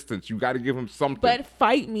them distance. You got to give him something. But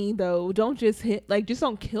fight me though. Don't just hit. Like, just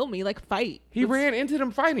don't kill me. Like, fight. He ran into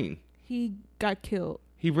them fighting. He got killed.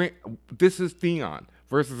 He ran. This is Theon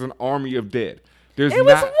versus an army of dead. There's It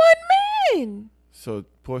was not. one man. So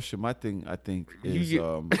Portia, my thing I think is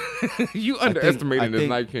You underestimating I this think-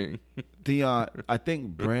 Night King. Theon. I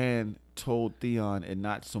think Bran told Theon in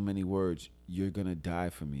not so many words, "You're gonna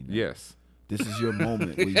die for me now." Yes. This is your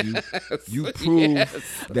moment where you prove Yes.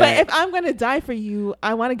 that. But if I'm gonna die for you,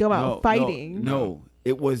 I want to go out no, fighting. No,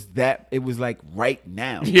 it was like right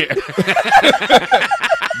now. Yeah.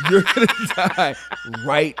 You're gonna die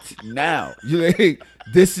right now.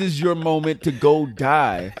 This is your moment to go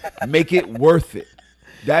die. Make it worth it.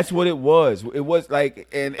 That's what it was. It was like,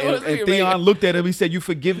 and Theon looked at him. He said, "You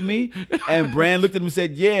forgive me?" And Bran looked at him and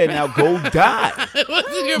said, "Yeah." Now go die. It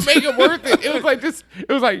wasn't even make it worth it. It was like this.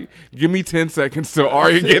 It was like, give me 10 seconds till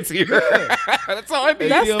Arya gets here. That's all I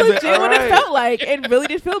need. That's Theon's legit like, what "All it right." felt like. It really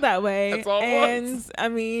did feel that way. That's all it and was. I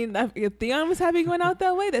mean, if Theon was happy going out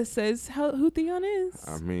that way, that says who Theon is.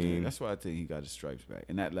 I mean, That's why I think he got his stripes back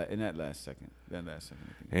in that last second. I think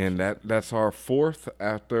and that's our fourth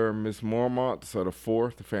after Miss Mormont. So the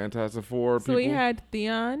fourth, the Fantastic Four So people. we had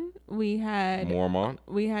Theon, we had Mormont,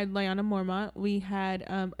 Lyanna Mormont, we had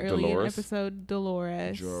early in Dolores. episode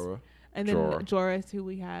Dolores, Jorah. and then Jorah. Jorah, who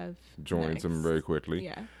we have joins next. him very quickly.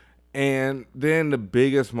 Yeah, And then the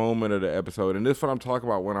biggest moment of the episode, and this is what I'm talking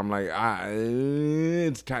about when I'm like,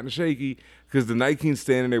 it's kind of shaky, because the Night King's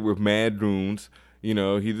standing there with mad goons. You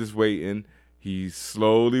know, he's just waiting. He's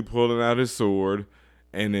slowly pulling out his sword,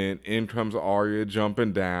 and then in comes Arya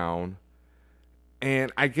jumping down.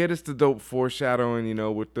 And I get it's the dope foreshadowing, you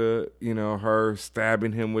know, with the, you know, her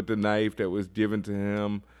stabbing him with the knife that was given to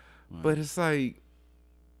him. Right. But it's like...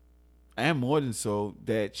 And more than so,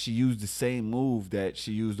 that she used the same move that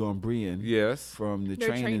she used on Brienne. Yes. From the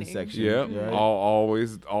training section. Yeah. Right?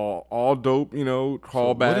 All dope, you know,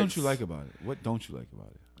 callbacks. What don't you like about it? What don't you like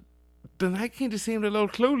about it? The Night King just seemed a little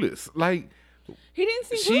clueless. Like... He didn't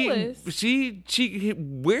seem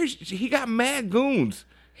clueless. He got mad goons.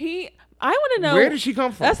 I want to know, where did she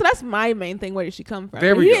come from? That's my main thing. Where did she come from?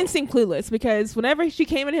 He didn't seem clueless, because whenever she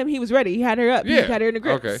came at him, he was ready. He had her up. Yeah. He had her in the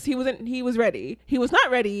grips. Okay. He was ready. He was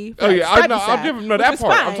not ready. I'll give him that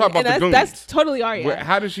part. I'm talking about the goons. That's totally Arya.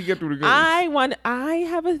 How did she get through the goons? I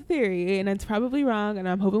have a theory, and it's probably wrong, and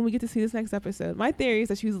I'm hoping we get to see this next episode. My theory is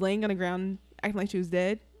that she was laying on the ground, acting like she was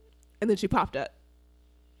dead, and then she popped up.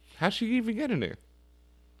 How'd she even get in there?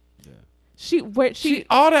 She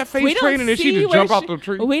all that face training, and she just jump out the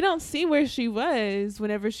tree. We don't see where she was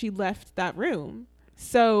whenever she left that room,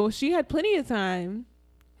 so she had plenty of time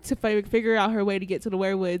to figure out her way to get to the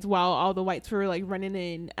Weirwoods while all the whites were like running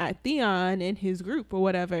in at Theon and his group or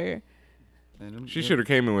whatever. She should have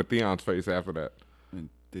came in with Theon's face after that.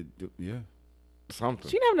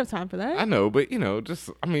 Something. She didn't have enough time for that. I know, but you know, this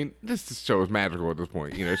show is magical at this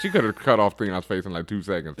point. You know, she could have cut off Theon's face in like 2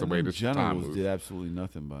 seconds. The way this time moves. Did absolutely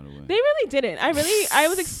nothing, by the way. They really didn't. I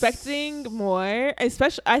was expecting more.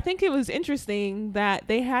 Especially, I think it was interesting that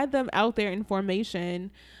they had them out there in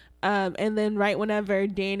formation, and then right whenever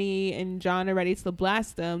Dany and Jon are ready to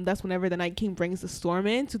blast them, that's whenever the Night King brings the storm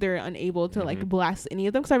in, so they're unable to like blast any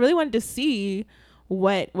of them. Because I really wanted to see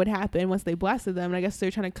what would happen once they blasted them, and I guess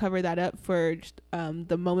they're trying to cover that up for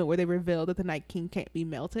the moment where they reveal that the Night King can't be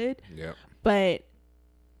melted. Yeah. But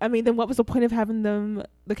I mean, then what was the point of having them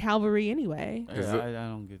the cavalry anyway? I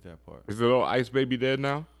don't get that part. Is the little Ice Baby dead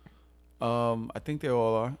now? I think they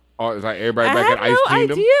all are. Oh, is like everybody back at Ice Kingdom? I have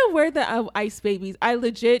no idea where the Ice Babies. I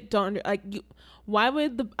legit don't why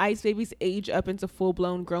would the Ice Babies age up into full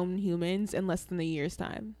blown grown humans in less than a year's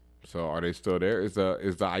time? So are they still there? Is the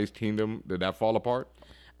Ice Kingdom, did that fall apart?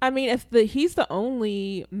 I mean, he's the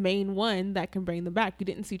only main one that can bring them back. You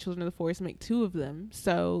didn't see Children of the Forest make 2 of them.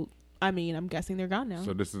 So, I mean, I'm guessing they're gone now.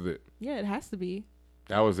 So this is it. Yeah, it has to be.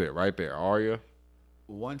 That was it right there. Arya.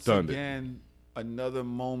 Once again, another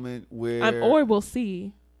moment where... or we'll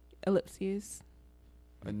see. Ellipses.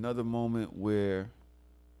 Another moment where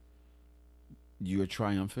you're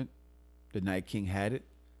triumphant. The Night King had it.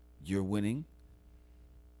 You're winning.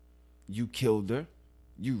 You killed her.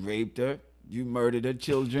 You raped her. You murdered her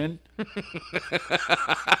children.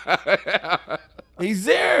 He's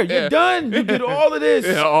there. You're done. You did all of this.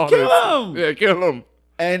 Kill him. Yeah, kill him.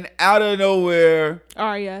 And out of nowhere,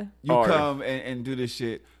 Arya. You come and do this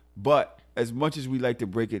shit. But as much as we like to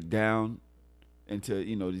break it down into,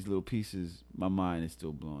 you know, these little pieces, my mind is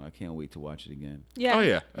still blown. I can't wait to watch it again. Yeah. Oh,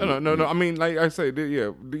 yeah. No. I mean, like I say,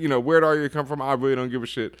 yeah, you know, where'd Arya come from? I really don't give a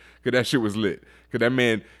shit. Because that shit was lit. Because that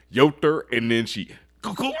man yoked her and then she,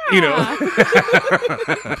 you know.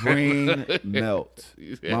 Brain melt.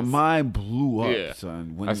 Yes. My mind blew up,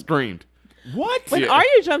 son. I screamed. What? When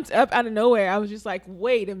Arya jumped up out of nowhere, I was just like,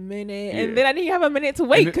 wait a minute. And then I didn't have a minute to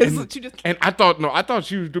wait because she just... And I thought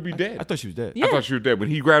she was to be dead. I thought she was dead. Yeah. I thought she was dead. When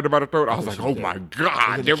he grabbed her by the throat, I was like, oh my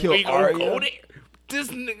God. There we go. This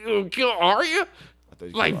nigga gonna kill Arya?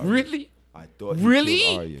 Like, really? I thought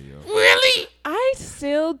really? Arya, yo. Really? I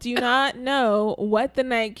still do not know what the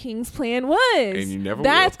Night King's plan was. And you never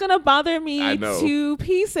That's will. gonna bother me to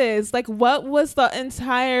pieces. Like, what was the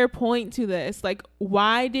entire point to this? Like,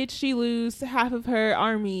 why did she lose half of her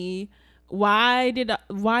army? Why did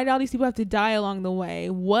all these people have to die along the way?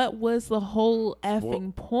 What was the whole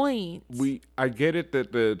effing point? I get it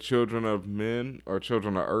that the children of men or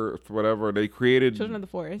children of earth, whatever, they created Children of the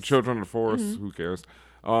Forest. Children of the Forest, who cares?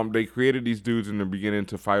 They created these dudes in the beginning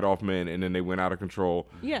to fight off men, and then they went out of control.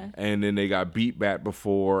 Yeah. And then they got beat back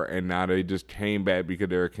before, and now they just came back because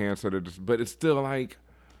they're a cancer. But it's still like...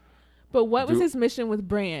 But what was his mission with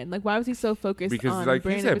Bran? Like, why was he so focused on Bran? Because, like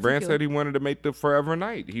he said, Bran said he wanted to make the Forever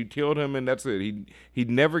Night. He killed him, and that's it. He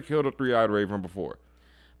never killed a 3-eyed raven before.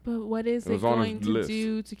 But what is it going to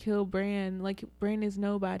do to kill Bran? Like, Bran is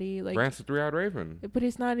nobody. Like, Bran's a 3-eyed raven. But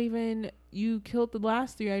it's not even, you killed the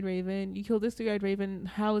last 3-eyed raven. You killed this 3-eyed raven.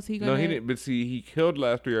 How is he going to... No, he didn't. But see, he killed the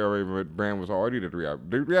last 3-eyed raven, but Bran was already the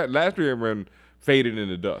 3-eyed. The last 3-eyed raven faded in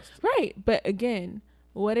the dust. Right. But again,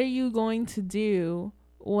 what are you going to do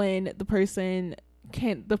when the person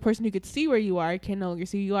who could see where you are can no longer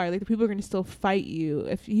see who you are. Like, the people are going to still fight you.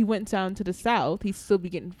 If he went down to the south, he'd still be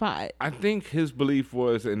getting fought. I think his belief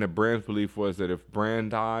was, and the Bran's belief was, that if Bran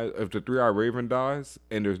dies, if the Three-Eyed Raven dies,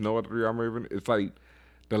 and there's no other Three-Eyed Raven, it's like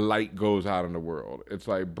the light goes out in the world. It's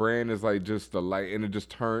like Bran is like just the light, and it just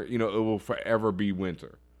turns, it will forever be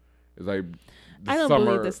winter. It's like I don't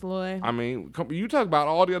believe this, Lloyd. I mean, you talk about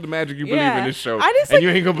all the other magic you believe in this show, and you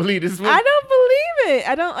ain't gonna believe this one. I don't believe it.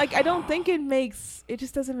 I don't think it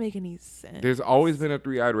just doesn't make any sense. There's always been a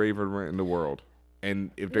Three-Eyed Raven in the world.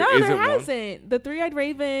 And if there there hasn't. The Three-Eyed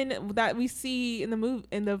Raven that we see in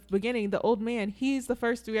the beginning, the old man, he's the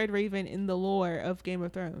first Three-Eyed Raven in the lore of Game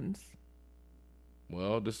of Thrones.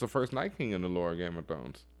 Well, this is the first Night King in the lore of Game of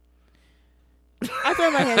Thrones. I throw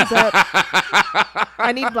my hands up.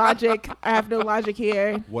 I need logic. I have no logic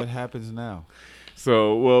here. What happens now?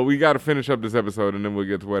 So, well, we got to finish up this episode, and then we'll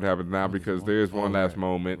get to what happens now, because there is one last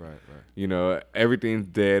moment. Right. Everything's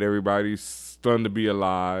dead. Everybody's stunned to be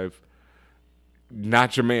alive.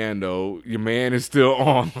 Not your man, though. Your man is still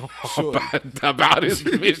on about his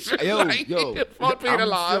mission. Being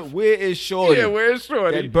alive. Where is Shorty? Yeah, where is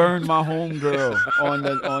Shorty? That burned my homegirl on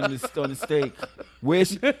the stake.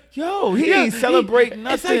 Where's he ain't celebrating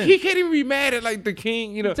nothing. It's like he can't even be mad at like the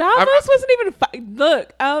king. Davos wasn't even.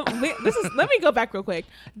 Look, let me go back real quick.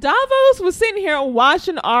 Davos was sitting here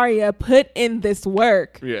watching Arya put in this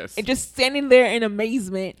work. Yes, and just standing there in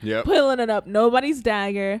amazement, pulling it up nobody's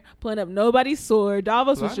dagger, pulling up nobody's sword.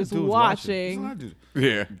 Davos was just watching.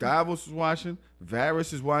 Yeah, Davos was watching.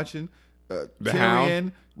 Varys is watching. The Tyrion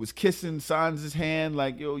Hound was kissing Sansa's hand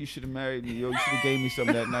like, you should have married me. You should have gave me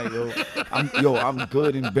something that night. I'm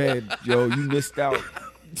good in bed. You missed out.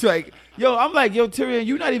 It's like, I'm like, Tyrion,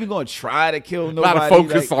 you're not even going to try to kill nobody. A lot of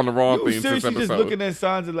focus on the wrong things this episode. Just looking at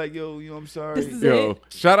Sansa like, I'm sorry.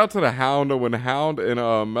 Shout out to the Hound, though. When the Hound and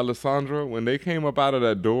Melisandre, when they came up out of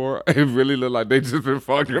that door, it really looked like they just been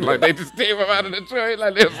fucking. Like, they just came up out of the train.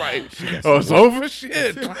 Like, it's like, it's over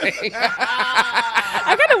shit.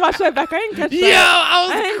 I gotta watch that back. I didn't catch that. I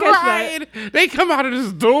was crying. They come out of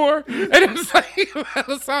this door, and it's like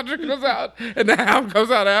Melisandre comes out, and the Hound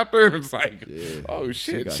comes out after, and it's like, oh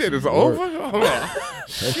shit, shit is over.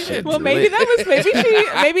 Shit. Well, maybe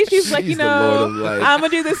she's like, I'm gonna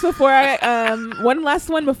do this before I one last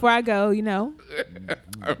one before I go.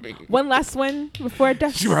 One last one before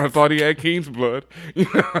death. She might have thought he had King's blood.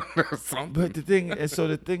 But the thing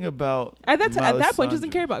about at that point, she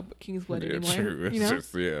doesn't care about King's blood anymore. True. It's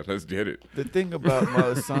just, let's get it. The thing about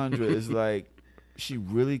Melisandre is like, she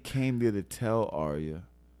really came there to tell Arya,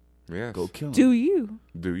 go kill him. Do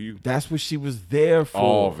you? That's what she was there for.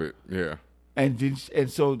 All of it, yeah. And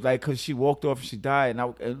so like, cause she walked off and she died,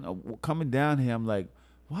 and coming down here, I'm like,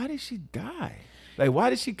 why did she die? Like,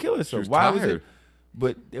 why did she kill herself? Why was it?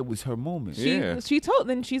 But it was her moment. She told.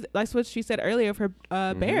 Then that's what she said earlier of her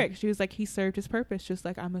Beric. She was like, he served his purpose, just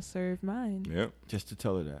like I'm gonna serve mine. Yep. Just to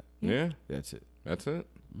tell her that. Yeah. That's it. That's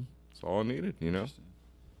all needed.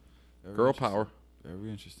 Girl power.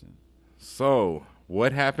 Very interesting. So,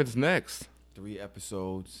 what happens next? 3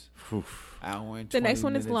 episodes. Hour and 20 the next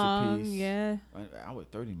one is minutes long. apiece. Yeah. Hour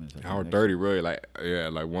 30 minutes. Hour 30, really, like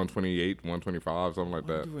 128, 125, something like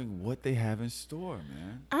that. Wondering what they have in store,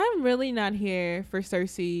 man. I'm really not here for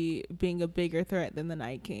Cersei being a bigger threat than the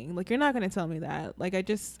Night King. Like, you're not gonna tell me that. Like, I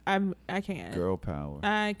can't. Girl power.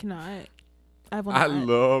 I cannot.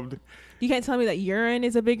 You can't tell me that Euron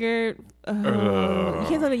is a bigger. You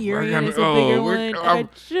can't tell me Euron is a bigger one.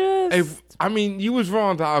 I mean, you was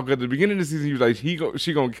wrong, dog. At the beginning of the season, you was like,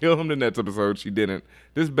 she gonna kill him the next episode. She didn't.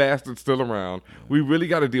 This bastard's still around. We really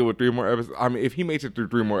got to deal with 3 more episodes. I mean, if he makes it through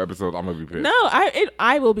 3 more episodes, I'm gonna be pissed. No,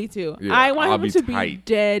 I will be too. Yeah, I want him to be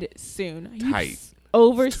dead soon. Tight.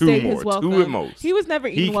 Overstayed his welcome. 2 at most. He was never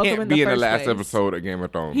even welcome in the first place. He can't be in the last episode of Game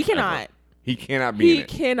of Thrones. He cannot. He cannot be in it.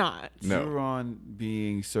 He cannot. No. Euron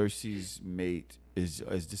being Cersei's mate is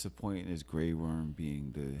as disappointing as Grey Worm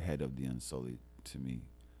being the head of the Unsullied to me.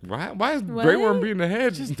 Why is Grey Worm being the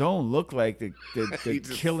head? Just don't look like the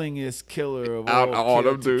killingest killer of out all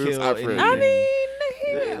them dudes. But he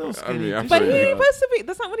ain't supposed to be.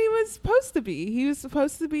 That's not what he was supposed to be. He was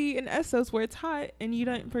supposed to be in Essos where it's hot, and you're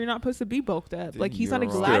not supposed to be bulked up. Like, he's not a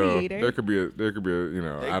gladiator. There could be a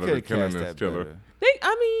out of the killing this killer.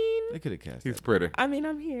 They could have cast. He's pretty. I mean,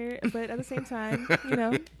 I'm here, but at the same time,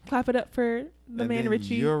 clap it up for the man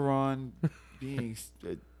Richie. Euron being,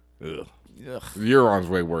 Euron's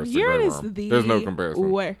way worse. Euron is the There's no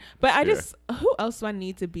comparison. But I just, who else do I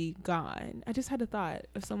need to be gone? I just had a thought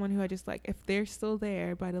of someone who I just like, if they're still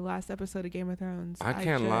there by the last episode of Game of Thrones. I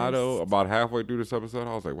can't lie though. About halfway through this episode,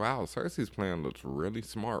 I was like, wow, Cersei's plan looks really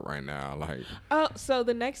smart right now. Like, oh, so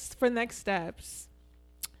the next steps,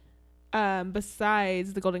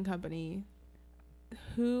 besides the Golden Company,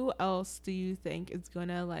 who else do you think is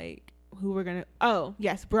gonna like? Who we're gonna? Oh,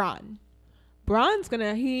 yes, Bronn. Bronn's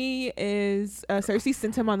gonna. He is. Cersei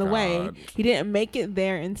sent him on the way. He didn't make it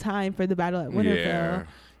there in time for the battle at Winterfell. Yeah.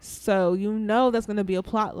 So that's gonna be a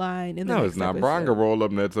plot line in the next it's not. Bronn can roll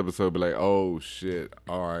up next episode, and be like, "Oh shit!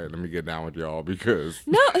 All right, let me get down with y'all," because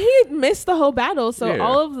he missed the whole battle. So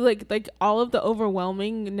all of like all of the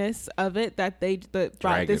overwhelmingness of it that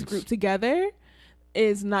brought this group together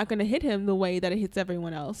is not going to hit him the way that it hits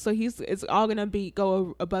everyone else. So it's all going to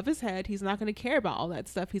go above his head. He's not going to care about all that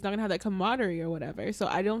stuff. He's not going to have that camaraderie or whatever. So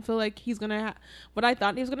I don't feel like he's going to what I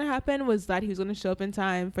thought he was going to happen was that he was going to show up in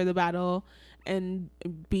time for the battle and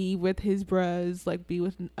be with his bros, like be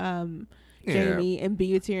with Jaime and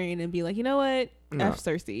be with Tyrion and be like, you know what? F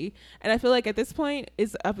Cersei. And I feel like at this point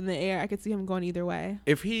it's up in the air. I could see him going either way.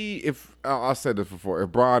 If I said this before, if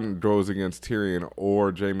Bronn goes against Tyrion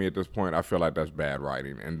or Jaime at this point, I feel like that's bad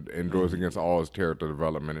writing and goes against all his character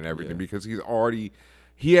development and everything because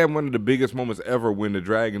he had one of the biggest moments ever when the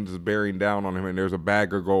dragon is bearing down on him and there's a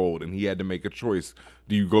bag of gold and he had to make a choice.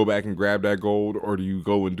 Do you go back and grab that gold or do you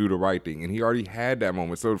go and do the right thing? And he already had that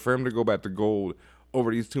moment. So for him to go back to gold over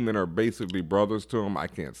these two men are basically brothers to him, I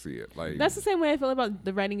can't see it. Like that's the same way I feel about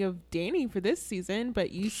the writing of Dany for this season,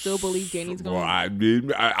 but you still believe Dany's going. Well, I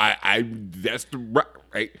that's the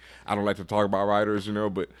right. I don't like to talk about writers,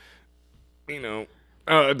 but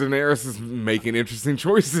Daenerys is making interesting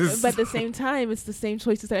choices. But at the same time, it's the same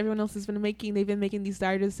choices that everyone else has been making. They've been making these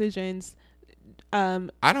dire decisions. I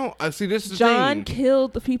don't see. This is Jon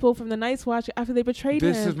killed the people from the Night's Watch after they betrayed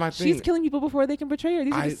him. This is my thing. She's killing people before they can betray her.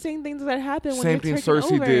 These are the same things that happen when they're taken over. Same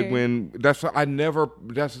thing Cersei did when. That's the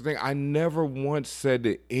thing. I never once said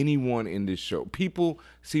to anyone in this show. People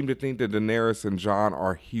seem to think that Daenerys and Jon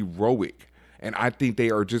are heroic, and I think they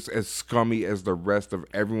are just as scummy as the rest of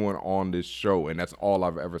everyone on this show. And that's all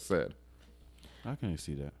I've ever said. I can't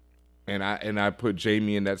see that. And I put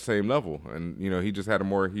Jaime in that same level. And, he just had a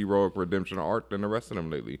more heroic redemption arc than the rest of them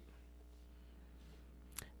lately.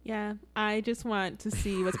 Yeah, I just want to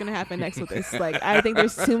see what's going to happen next with this. Like, I think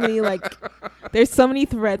there's too many, there's so many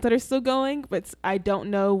threads that are still going, but I don't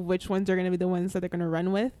know which ones are going to be the ones that they're going to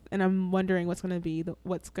run with. And I'm wondering what's going to be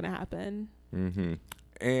what's going to happen. Mm-hmm.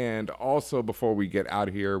 And also, before we get out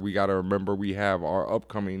of here, we got to remember we have our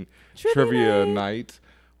upcoming trivia night.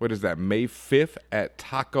 What is that, May 5th at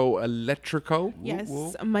Taco Electrico?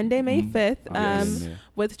 Yes, Monday, May 5th,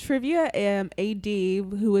 with Trivia AD,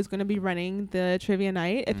 who is going to be running the trivia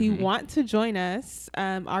night. If you want to join us,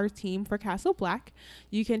 our team for Castle Black,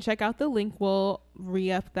 you can check out the link. We'll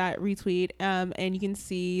re-up that retweet, and you can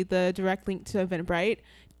see the direct link to Eventbrite.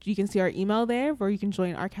 You can see our email there where you can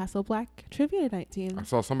join our Castle Black Trivia Night team. I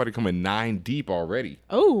saw somebody coming 9 deep already.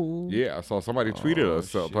 Oh. Yeah, I saw somebody tweeted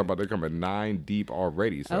us talking about they're coming 9 deep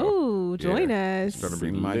already. So, join us. It's going to be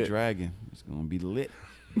my dragon. It's going to be lit.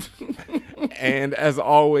 And as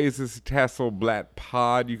always, it's Castle Black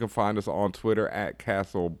Pod. You can find us on Twitter at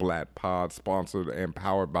Castle Black Pod, sponsored and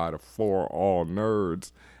powered by the For All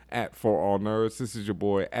Nerds at For All Nerds. This is your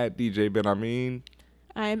boy at DJ Ben Amin.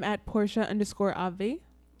 I'm at Portia_Avi.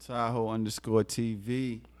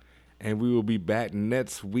 Tahoe_TV. And we will be back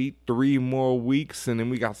next week, 3 more weeks. And then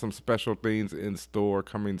we got some special things in store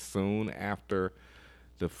coming soon after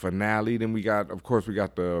the finale. Then we got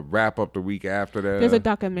the wrap up the week after that. There's a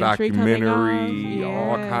documentary coming on.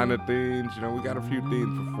 All kind of things. We got a few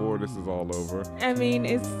things before this is all over. I mean,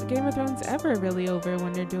 is Game of Thrones ever really over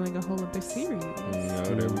when they're doing a whole other series?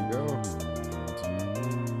 There we go.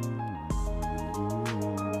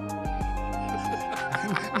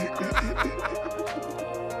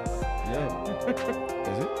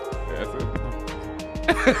 That's it.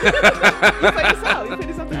 You play this out. You play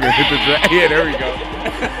this out. Yeah, there we go.